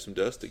then gather some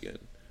dust again.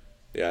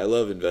 Yeah, I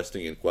love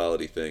investing in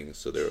quality things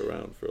so they're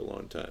around for a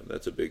long time.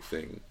 That's a big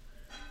thing.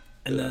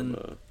 And that then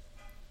I'm,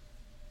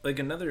 like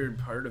another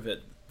part of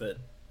it that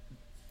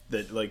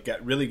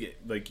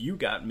like you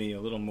got me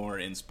a little more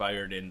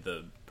inspired in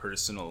the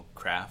personal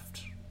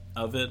craft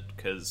of it,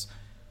 because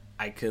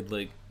I could,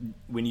 like,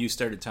 when you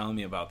started telling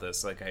me about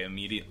this, like I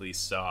immediately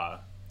saw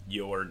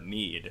your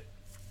need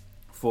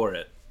for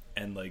it,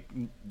 and like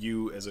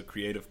you as a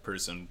creative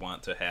person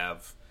want to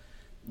have,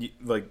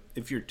 like,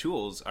 if your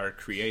tools are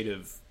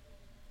creative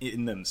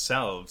in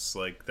themselves,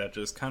 like that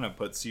just kind of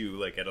puts you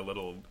like at a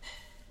little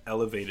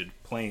elevated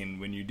plane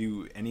when you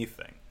do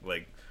anything.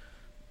 Like,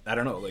 I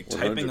don't know, like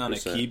typing on a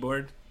 100%.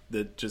 keyboard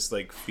that just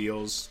like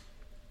feels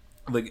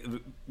like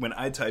when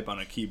I type on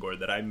a keyboard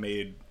that I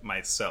made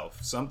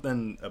myself,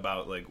 something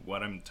about like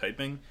what I'm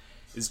typing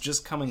is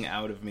just coming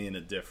out of me in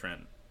a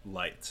different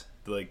light,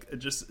 like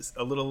just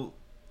a little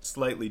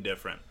slightly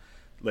different.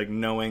 Like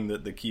knowing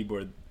that the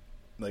keyboard,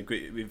 like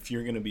if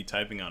you're going to be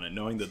typing on it,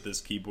 knowing that this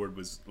keyboard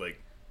was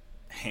like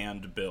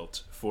hand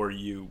built for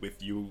you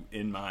with you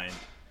in mind,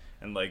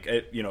 and like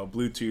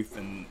Bluetooth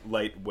and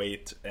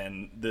lightweight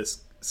and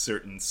this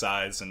certain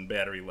size and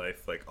battery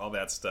life, like all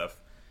that stuff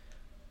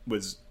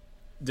was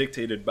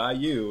dictated by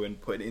you and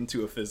put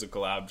into a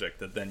physical object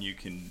that then you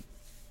can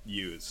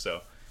use.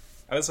 So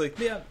I was like,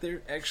 yeah,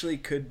 there actually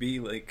could be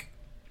like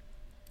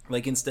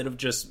instead of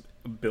just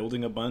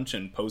building a bunch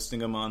and posting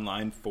them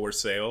online for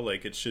sale,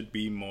 like it should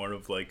be more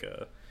of like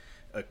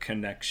a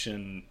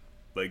connection,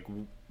 like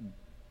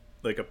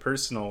a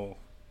personal,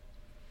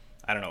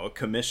 I don't know, a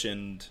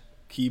commissioned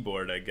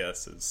keyboard, I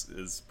guess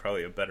is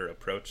probably a better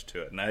approach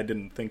to it. And I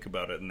didn't think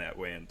about it in that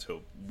way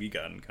until we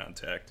got in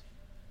contact.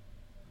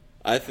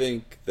 I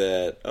think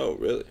that. Oh,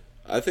 really?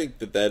 I think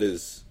that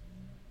is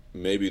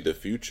maybe the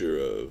future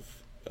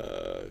of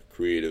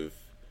creative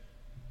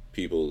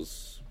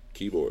people's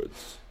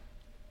keyboards,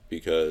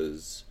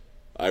 because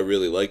I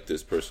really like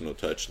this personal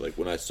touch. Like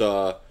when I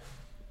saw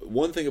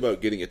one thing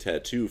about getting a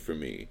tattoo for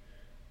me,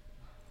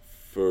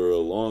 for a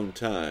long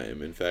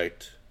time. In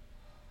fact,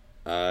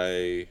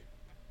 I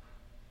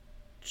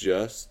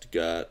just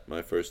got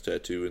my first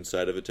tattoo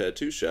inside of a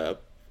tattoo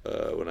shop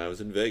when I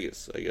was in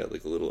Vegas. I got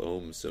like a little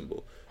Ohm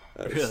symbol.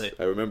 Really?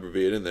 I remember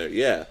being in there.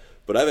 Yeah,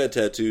 but I've had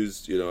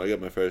tattoos. I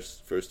got my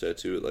first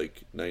tattoo at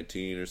like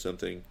 19 or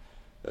something.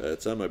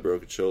 It's on my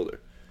broken shoulder,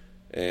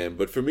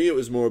 But for me, it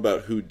was more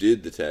about who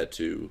did the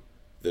tattoo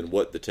than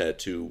what the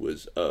tattoo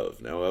was of.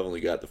 Now, I've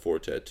only got the 4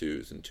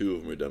 tattoos, and 2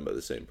 of them are done by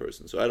the same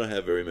person, so I don't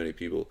have very many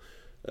people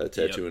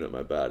tattooing up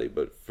my body.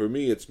 But for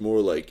me, it's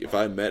more like if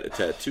I met a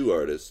tattoo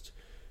artist,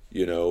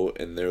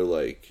 and they're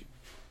like,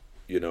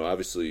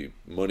 obviously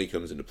money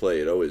comes into play.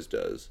 It always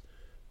does.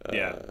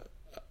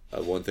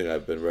 One thing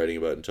I've been writing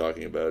about and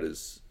talking about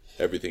is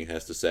everything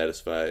has to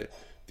satisfy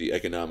the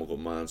economical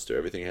monster.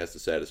 Everything has to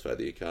satisfy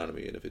the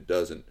economy, and if it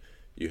doesn't,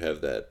 you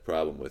have that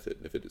problem with it.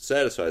 And if it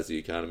satisfies the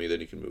economy, then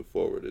you can move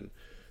forward. And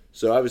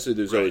so obviously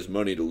there's always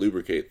money to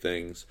lubricate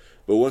things.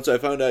 But once I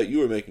found out you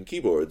were making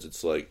keyboards,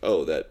 it's like,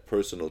 oh, that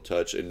personal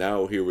touch. And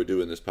now here we're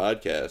doing this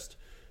podcast,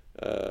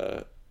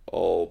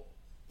 all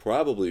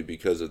probably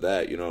because of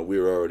that. We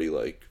were already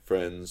like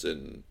friends,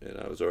 and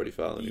I was already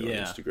following you on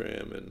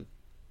Instagram and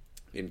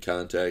in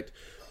contact.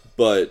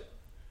 But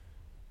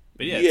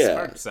it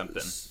sparked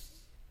something.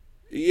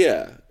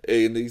 Yeah,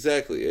 and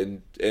exactly.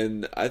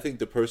 And I think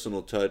the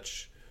personal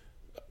touch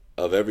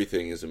of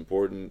everything is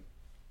important,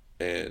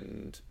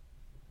 and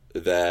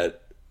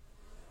that,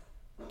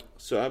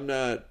 so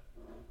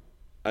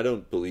I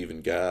don't believe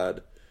in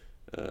God.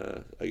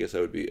 I guess I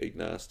would be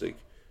agnostic,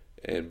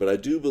 but I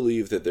do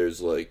believe that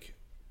there's like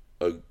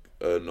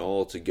an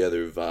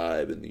all-together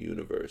vibe in the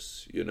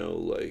universe,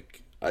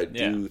 like I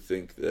do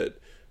think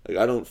that, like,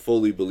 I don't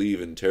fully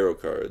believe in tarot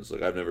cards.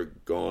 Like, I've never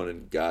gone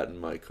and gotten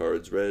my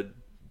cards read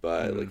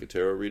by like a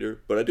tarot reader,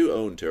 but I do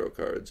own tarot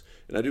cards,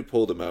 and I do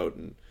pull them out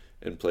and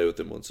play with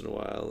them once in a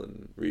while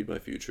and read my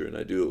future, and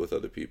I do it with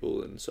other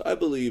people. And so I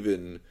believe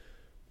in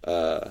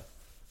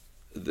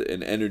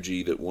an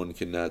energy that one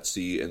cannot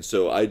see, and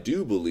so I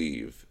do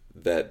believe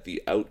that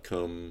the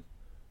outcome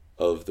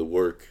of the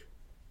work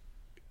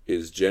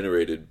is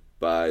generated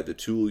by the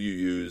tool you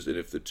use. And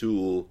if the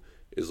tool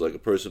is like a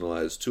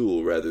personalized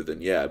tool rather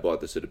than, I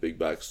bought this at a big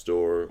box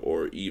store,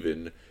 or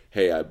even,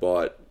 hey, I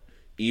bought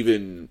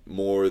even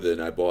more than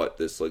I bought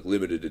this like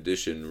limited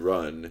edition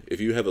run. If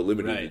you have a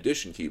limited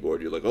edition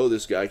keyboard, you're like, oh,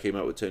 this guy came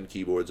out with 10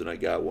 keyboards and I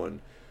got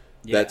one.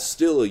 That's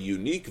still a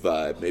unique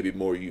vibe, maybe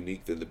more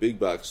unique than the big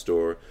box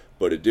store,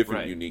 but a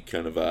different unique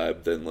kind of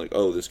vibe than like,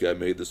 oh, this guy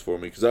made this for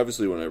me. Because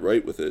obviously when I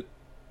write with it,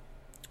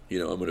 I'm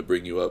going to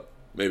bring you up,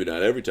 maybe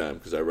not every time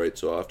because I write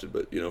so often,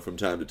 but from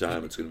time to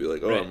time it's going to be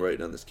like, oh, I'm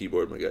writing on this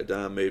keyboard my guy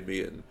Dom made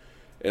me.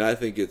 And I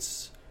think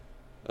it's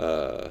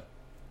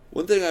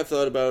one thing I've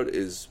thought about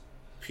is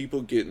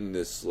people getting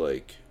this,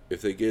 like,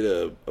 if they get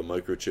a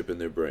microchip in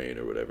their brain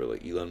or whatever,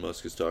 like Elon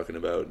Musk is talking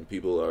about, and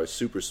people are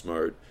super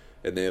smart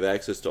and they have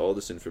access to all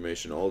this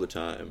information all the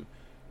time,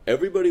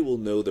 everybody will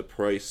know the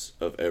price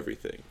of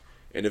everything.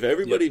 And if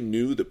everybody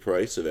knew the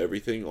price of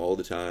everything all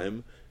the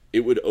time,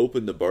 it would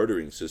open the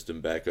bartering system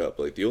back up.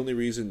 Like, the only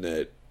reason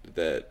that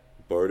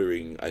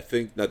bartering, I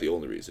think, not the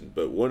only reason,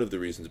 but one of the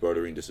reasons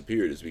bartering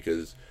disappeared is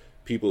because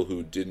people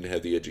who didn't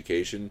have the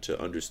education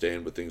to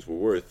understand what things were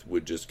worth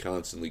would just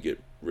constantly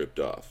get ripped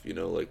off.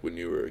 Like when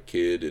you were a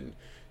kid and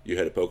you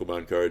had a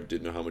Pokemon card,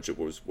 didn't know how much it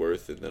was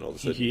worth, and then all of a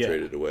sudden you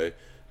traded it away.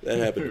 That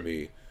happened to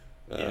me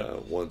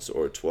once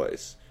or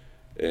twice.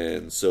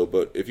 And so,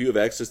 but if you have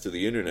access to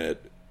the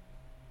internet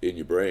in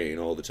your brain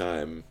all the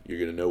time, you're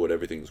going to know what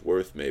everything's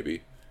worth,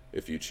 maybe,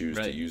 if you choose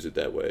to use it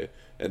that way.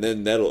 And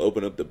then that'll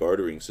open up the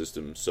bartering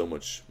system so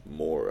much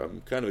more.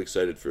 I'm kind of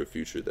excited for a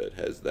future that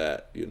has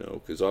that,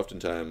 because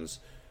oftentimes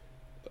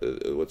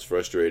what's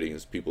frustrating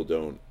is people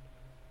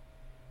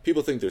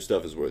think their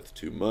stuff is worth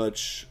too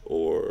much,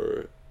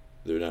 or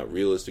they're not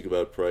realistic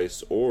about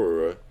price,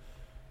 or,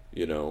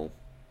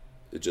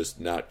 just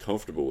not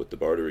comfortable with the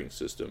bartering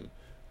system.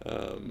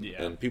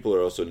 And people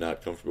are also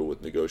not comfortable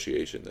with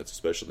negotiation. That's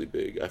especially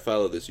big. I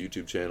follow this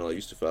YouTube channel. I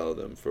used to follow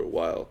them for a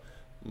while.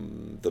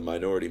 The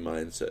Minority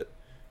Mindset.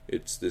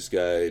 It's this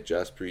guy,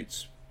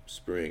 Jaspreet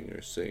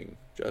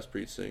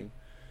Singh,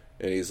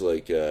 and he's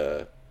like,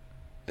 I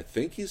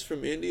think he's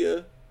from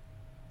India,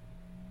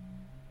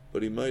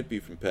 but he might be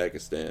from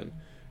Pakistan.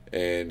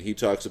 And he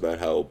talks about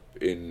how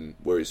in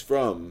where he's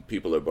from,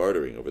 people are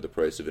bartering over the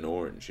price of an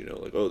orange.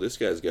 Like, oh, this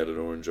guy's got an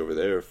orange over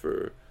there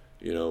for,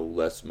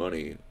 less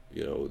money.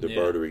 They're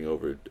bartering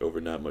over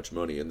not much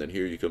money. And then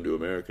here you come to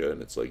America,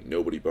 and it's like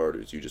nobody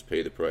barters. You just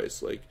pay the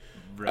price. Like,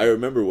 I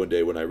remember one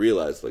day when I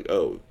realized, like,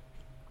 oh,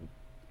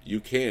 you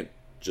can't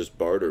just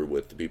barter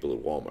with the people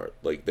at Walmart.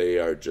 Like, they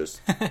are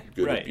just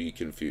going to be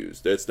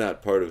confused. That's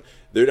not part of...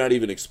 They're not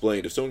even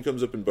explained. If someone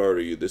comes up and barter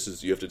you,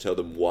 you have to tell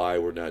them why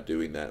we're not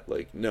doing that.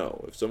 Like,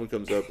 no. If someone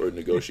comes up, or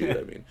negotiate,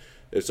 I mean.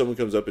 If someone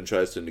comes up and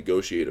tries to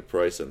negotiate a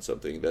price on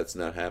something, that's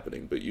not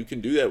happening. But you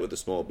can do that with a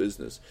small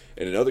business.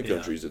 And in other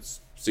countries, it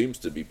seems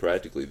to be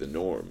practically the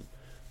norm.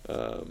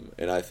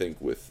 And I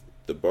think with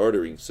the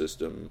bartering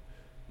system,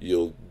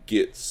 you'll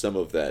get some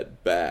of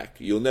that back.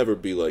 You'll never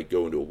be like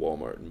going to a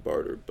Walmart and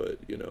barter, but,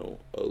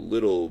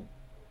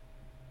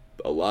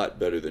 a lot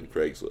better than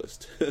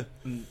Craigslist.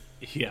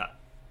 Yeah,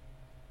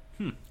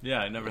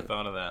 I never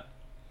thought of that.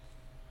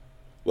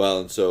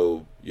 Well, and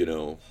so,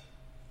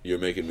 you're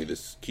making me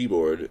this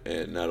keyboard,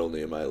 and not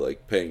only am I,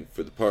 like, paying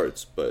for the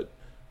parts, but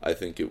I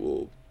think it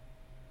will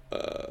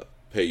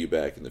pay you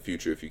back in the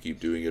future if you keep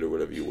doing it or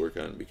whatever you work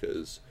on,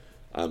 because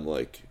I'm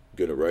like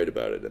gonna write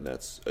about it, and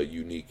that's a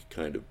unique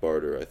kind of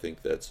barter. I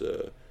think that's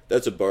a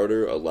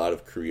barter a lot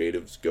of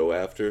creatives go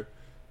after.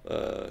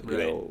 You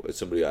know, as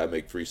somebody, I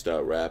make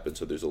freestyle rap, and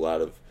so there's a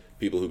lot of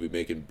people who be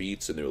making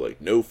beats, and they're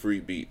like, no free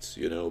beats,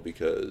 you know,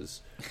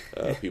 because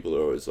people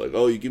are always like,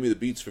 oh, you give me the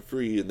beats for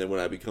free, and then when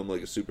I become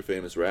like a super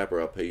famous rapper,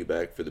 I'll pay you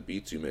back for the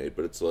beats you made.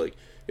 But it's like,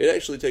 it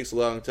actually takes a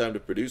long time to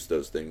produce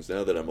those things.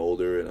 Now that I'm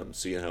older and I'm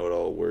seeing how it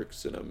all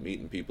works and I'm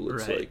meeting people,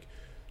 it's like,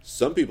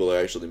 some people are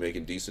actually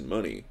making decent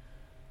money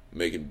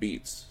making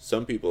beats.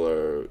 Some people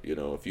are, you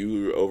know, if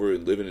you're over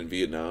and living in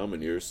Vietnam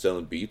and you're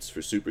selling beats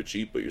for super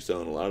cheap, but you're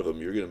selling a lot of them,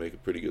 you're going to make a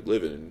pretty good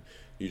living. And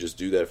you just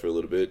do that for a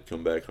little bit,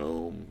 come back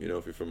home, you know,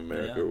 if you're from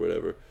America or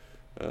whatever.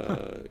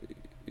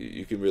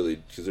 You can really,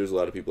 because there's a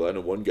lot of people. I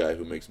know one guy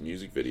who makes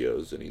music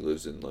videos, and he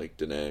lives in like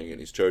Da Nang, and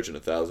he's charging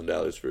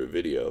 $1,000 for a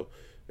video,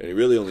 and he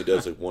really only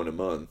does like one a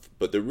month,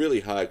 but they're really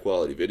high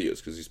quality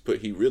videos because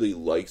he really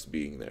likes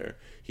being there.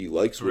 He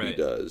likes what he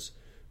does.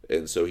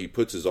 And so he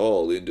puts his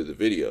all into the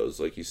videos.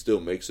 Like, he still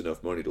makes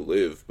enough money to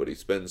live, but he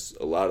spends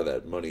a lot of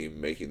that money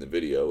making the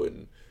video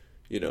and,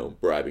 you know,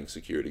 bribing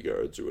security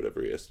guards or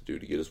whatever he has to do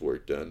to get his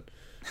work done.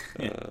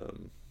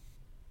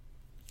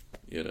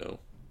 You know,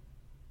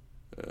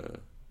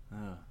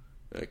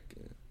 I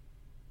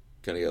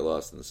kind of got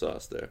lost in the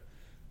sauce there.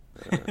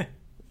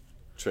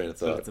 Train of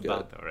thought. That's what it's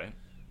about, though, right?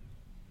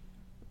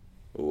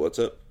 What's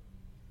up?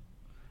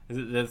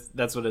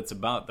 That's what it's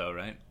about, though,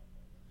 right?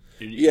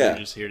 You're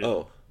just here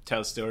to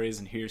tell stories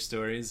and hear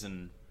stories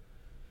and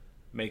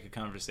make a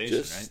conversation,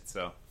 right?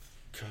 So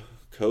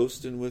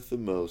coasting with the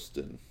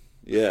mostin'.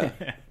 Yeah.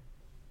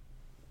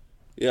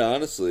 Yeah,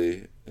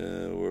 honestly,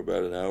 we're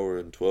about an hour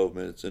and 12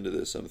 minutes into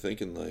this. I'm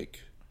thinking, like,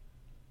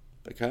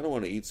 I kind of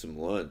want to eat some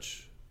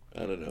lunch. I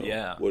don't know.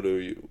 Yeah. What are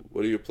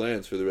your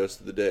plans for the rest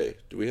of the day?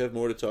 Do we have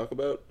more to talk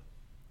about?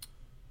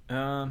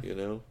 You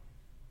know?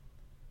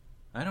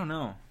 I don't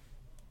know.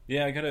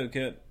 Yeah,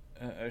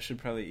 I should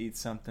probably eat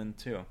something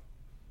too.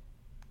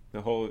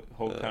 The whole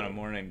kind of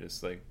morning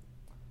just like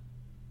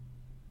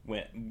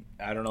went.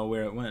 I don't know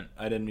where it went.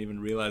 I didn't even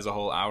realize a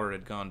whole hour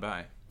had gone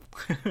by.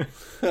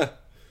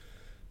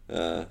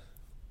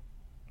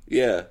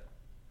 Yeah,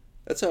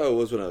 that's how it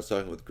was when I was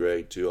talking with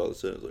Greg too. All of a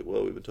sudden, I was like,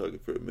 "Well, we've been talking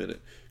for a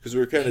minute," because we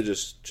were kind of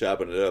just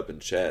chopping it up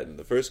and chatting.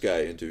 The first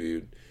guy I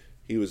interviewed,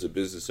 he was a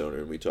business owner,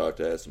 and we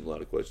talked. I asked him a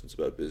lot of questions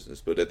about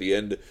business, but at the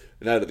end,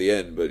 not at the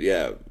end, but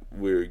yeah,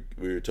 we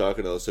were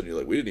talking. All of a sudden, you're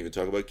like, "We didn't even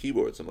talk about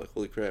keyboards." I'm like,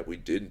 "Holy crap, we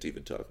didn't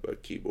even talk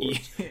about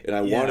keyboards." And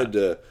I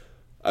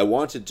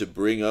wanted to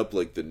bring up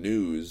like the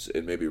news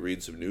and maybe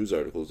read some news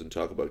articles and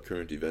talk about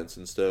current events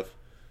and stuff,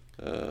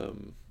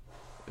 and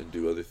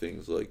do other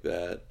things like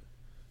that.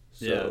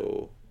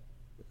 So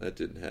that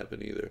didn't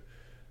happen either.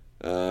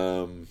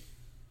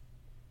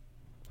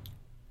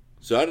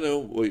 So I don't know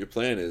what your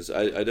plan is.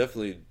 I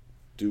definitely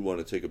do want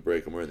to take a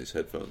break. I'm wearing these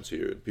headphones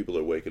here, and people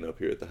are waking up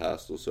here at the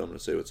hostel, so I'm going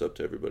to say what's up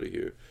to everybody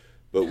here.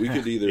 But we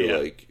could either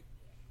like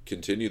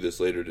continue this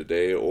later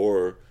today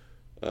or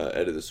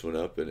edit this one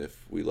up, and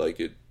if we like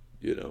it,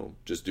 you know,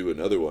 just do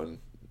another one.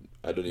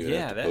 I don't even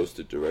have to post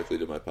it directly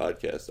to my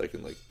podcast. I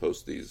can like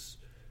post these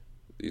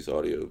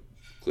audio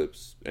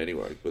clips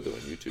anywhere. I can put them on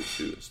YouTube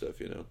too and stuff,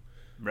 you know.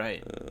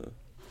 Right.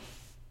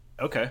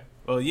 Okay.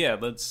 Well, yeah.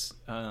 Let's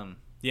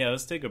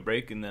take a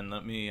break, and then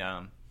let me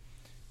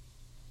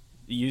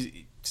you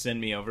send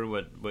me over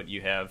what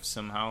you have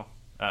somehow.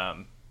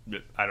 I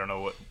don't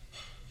know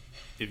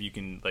if you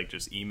can like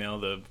just email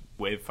the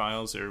WAV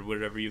files or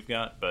whatever you've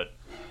got, but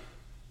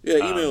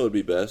email would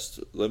be best.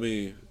 Let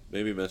me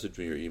maybe message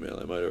me your email.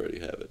 I might already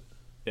have it.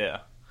 Yeah.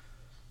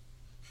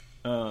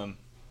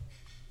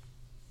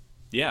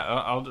 Yeah,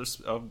 I'll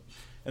and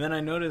then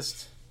I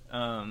noticed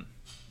on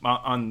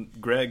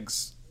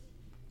Greg's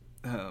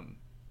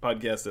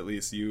podcast, at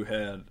least, you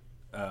had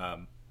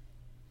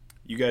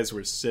you guys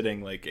were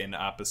sitting like in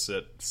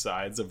opposite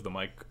sides of the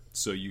mic,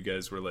 so you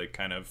guys were like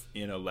kind of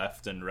in a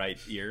left and right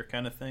ear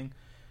kind of thing.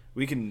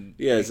 We can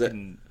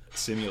can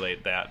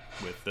simulate that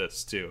with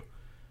this too.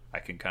 I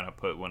can kind of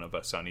put one of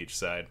us on each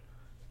side,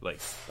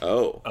 like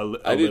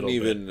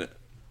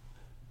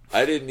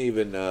I didn't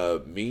even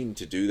mean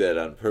to do that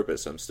on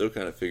purpose. I'm still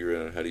kind of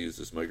figuring out how to use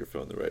this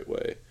microphone the right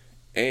way.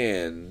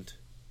 And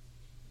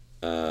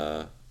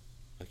I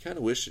kind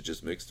of wish it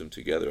just mixed them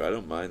together. I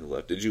don't mind the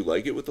left. Did you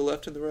like it with the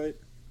left and the right?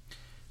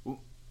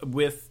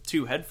 With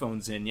two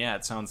headphones in, yeah,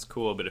 it sounds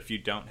cool. But if you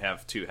don't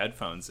have two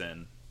headphones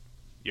in,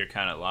 you're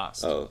kind of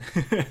lost. Oh,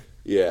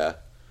 yeah.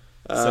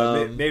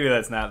 So maybe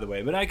that's not the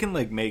way. But I can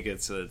like make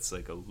it so it's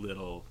like a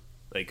little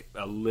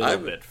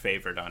bit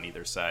favored on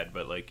either side,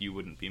 but like you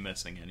wouldn't be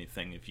missing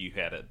anything if you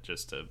had it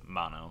just a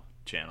mono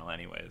channel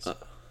anyways.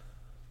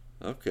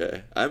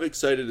 Okay. I'm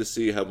excited to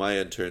see how my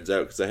end turns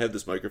out, because I have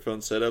this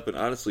microphone set up, and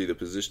honestly the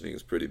positioning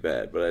is pretty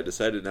bad, but I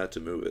decided not to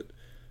move it.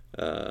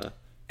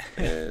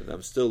 And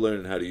I'm still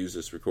learning how to use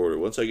this recorder.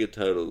 Once I get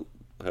how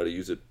to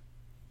use it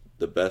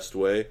the best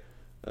way,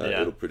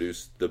 it'll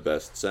produce the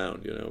best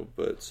sound, you know.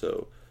 But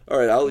so, all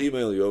right, I'll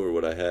email you over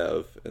what I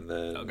have, and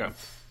then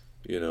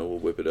we'll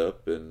whip it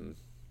up, and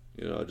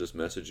I'll just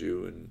message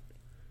you, and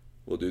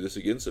we'll do this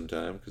again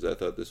sometime, because I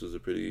thought this was a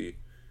pretty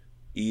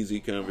easy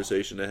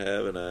conversation to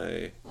have, and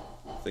I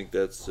think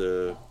that's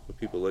what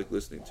people like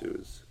listening to,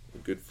 is a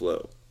good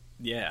flow.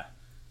 Yeah.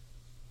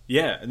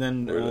 Yeah, and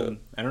then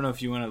I don't know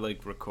if you want to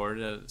like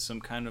record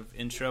some kind of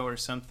intro or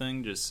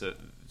something, just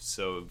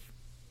so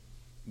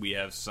we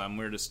have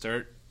somewhere to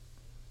start.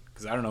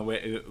 Because I don't know,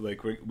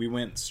 we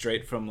went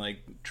straight from like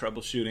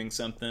troubleshooting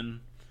something,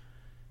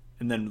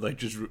 and then like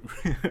just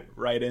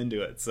right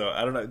into it. So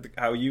I don't know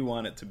how you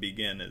want it to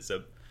begin is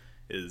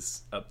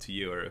up to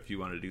you, or if you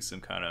want to do some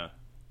kind of,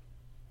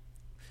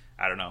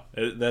 I don't know.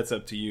 That's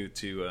up to you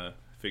to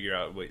figure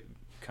out what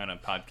kind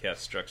of podcast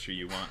structure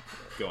you want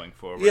going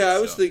forward. Yeah, I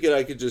was thinking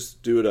I could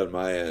just do it on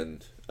my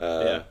end.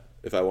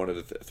 If I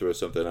wanted to throw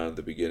something on at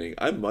the beginning.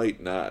 I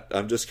might not.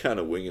 I'm just kind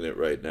of winging it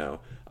right now.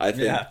 I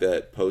think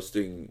that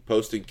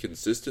posting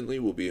consistently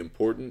will be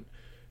important,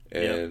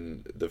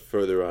 and the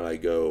further on I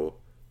go,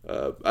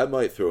 I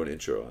might throw an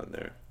intro on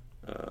there.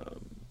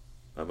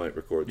 I might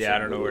record. Yeah, I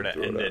don't know where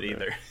to end it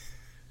either.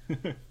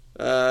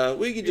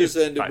 We can just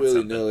end it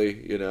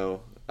willy-nilly,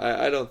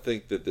 I don't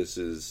think that this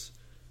is,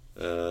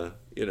 my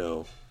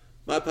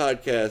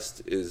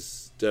podcast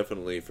is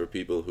definitely for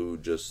people who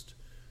just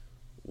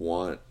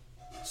want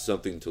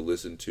something to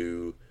listen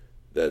to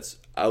that's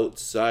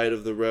outside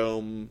of the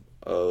realm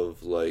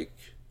of, like,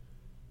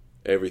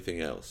 everything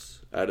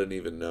else. I don't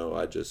even know.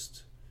 I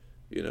just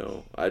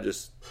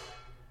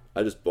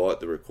bought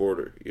the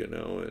recorder,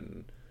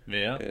 and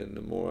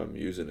the more I'm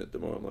using it, the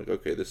more I'm like,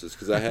 okay, this is,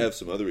 because I have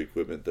some other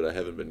equipment that I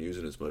haven't been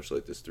using as much,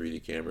 like this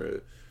 3D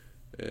camera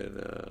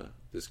and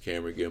this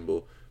camera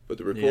gimbal. But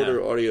the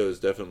recorder audio is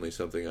definitely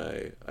something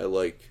I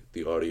like,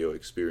 the audio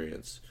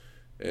experience.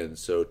 And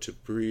so to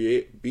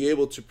be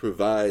able to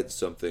provide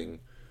something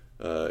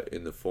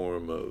in the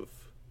form of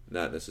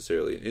not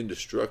necessarily an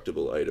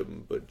indestructible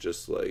item, but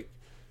just like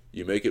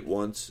you make it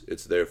once,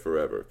 it's there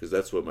forever. Because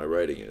that's what my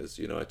writing is.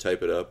 I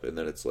type it up, and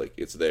then it's like,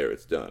 it's there,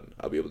 it's done.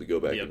 I'll be able to go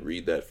back and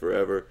read that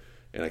forever.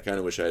 And I kind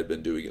of wish I had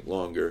been doing it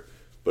longer.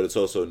 But it's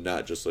also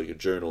not just like a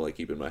journal I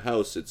keep in my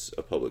house. It's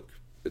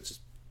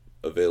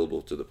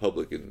available to the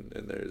public, and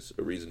there's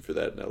a reason for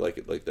that, and I like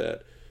it like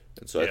that.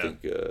 And so I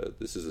think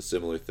this is a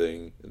similar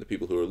thing. And the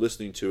people who are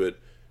listening to it,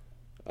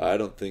 I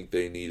don't think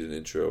they need an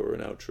intro or an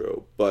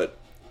outro, but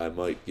I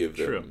might give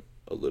them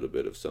a little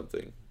bit of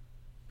something,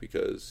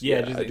 because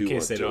just I do in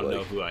case they don't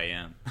know who I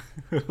am.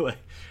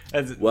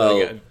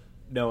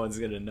 No one's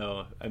gonna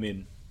know. I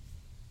mean,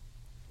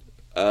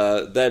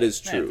 that is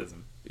true.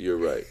 You're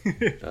right.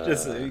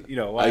 Just why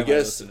am I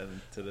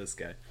listening to this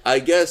guy? I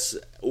guess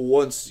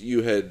once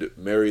you had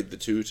married the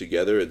two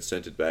together and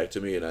sent it back to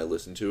me, and I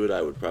listened to it,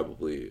 I would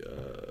probably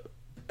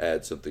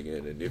add something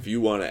in. And if you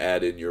want to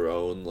add in your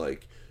own,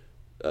 like,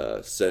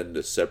 send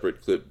a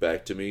separate clip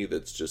back to me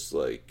that's just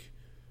like,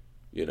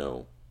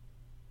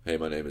 hey,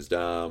 my name is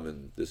Dom,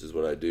 and this is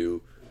what I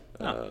do.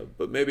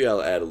 But maybe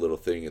I'll add a little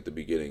thing at the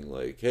beginning,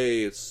 like,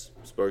 hey, it's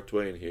Spark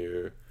Twain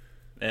here.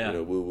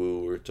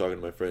 Woo-woo, we're talking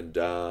to my friend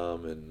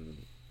Dom,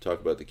 and talk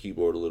about the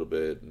keyboard a little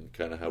bit, and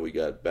kind of how we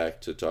got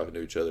back to talking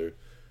to each other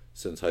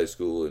since high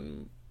school,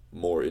 and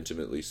more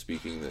intimately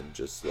speaking than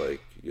just like,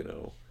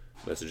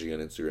 messaging on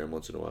Instagram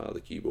once in a while, the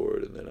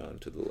keyboard, and then on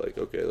to the like,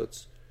 okay,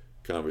 let's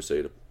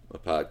conversate a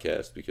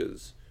podcast,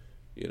 because,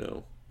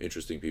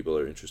 interesting people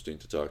are interesting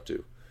to talk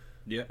to.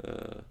 Yeah.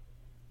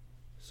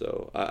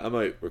 So I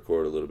might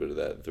record a little bit of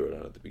that and throw it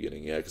on at the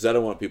beginning, because I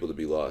don't want people to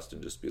be lost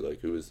and just be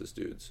like, who is this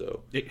dude?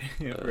 So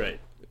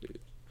right.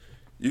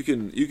 You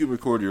can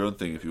record your own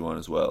thing if you want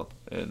as well,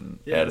 and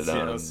add it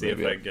on. I'll see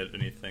if I get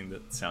anything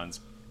that sounds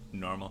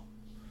normal.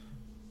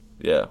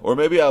 Yeah, or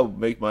maybe I'll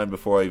make mine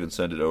before I even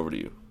send it over to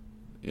you.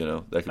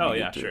 That could be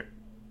good too. Sure.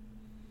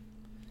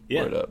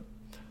 Yeah. Right up.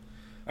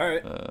 All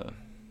right. Well,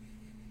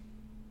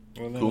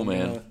 then cool,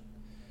 man.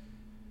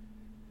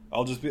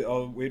 I'll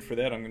wait for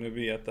that. I'm going to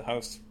be at the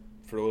house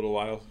for a little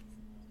while.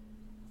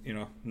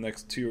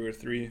 Next 2 or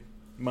 3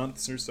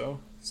 months or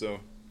so. So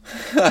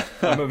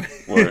I'm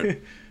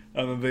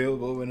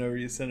available whenever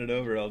you send it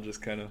over. I'll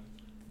just kind of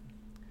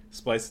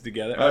splice it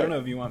together. I don't know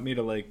if you want me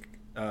to like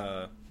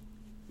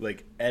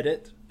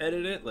edit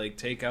it, like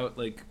take out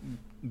like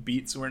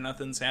beats where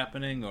nothing's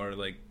happening, or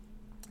like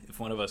if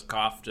one of us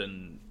coughed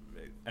and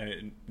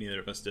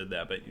neither of us did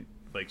that, but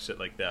like shit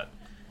like that.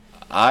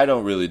 I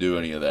don't really do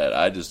any of that.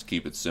 I just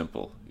keep it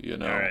simple, All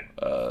right.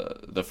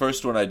 The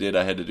first one I did,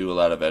 I had to do a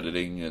lot of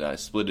editing, and I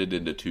split it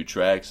into 2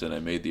 tracks, and I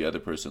made the other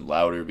person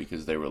louder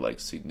because they were like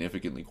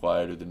significantly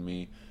quieter than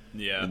me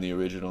in the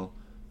original.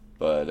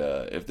 But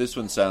if this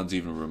one sounds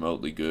even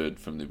remotely good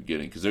from the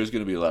beginning, because there's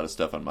going to be a lot of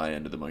stuff on my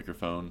end of the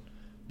microphone,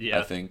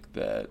 I think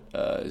that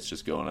it's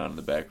just going on in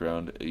the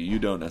background. You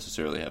don't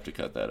necessarily have to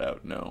cut that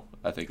out. No,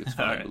 I think it's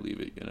fine to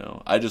leave it.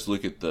 I just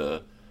look at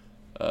the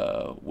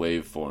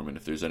waveform, and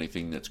if there's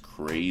anything that's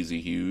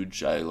crazy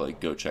huge, I like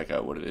go check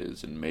out what it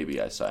is, and maybe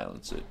I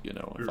silence it,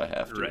 if I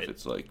have to, if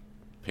it's like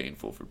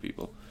painful for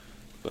people.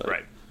 But,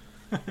 right.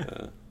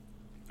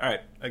 All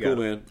right, I got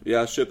cool, man. Yeah,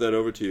 I'll ship that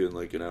over to you in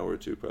like an hour or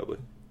two, probably.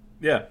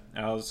 Yeah,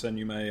 I'll send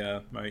you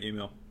my my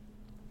email.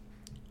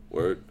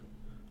 Word.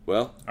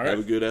 Well, All have right.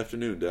 a good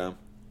afternoon, Dom.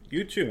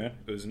 You too, man.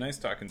 It was nice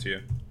talking to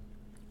you.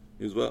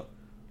 You as well.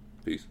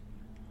 Peace.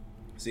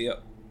 See ya.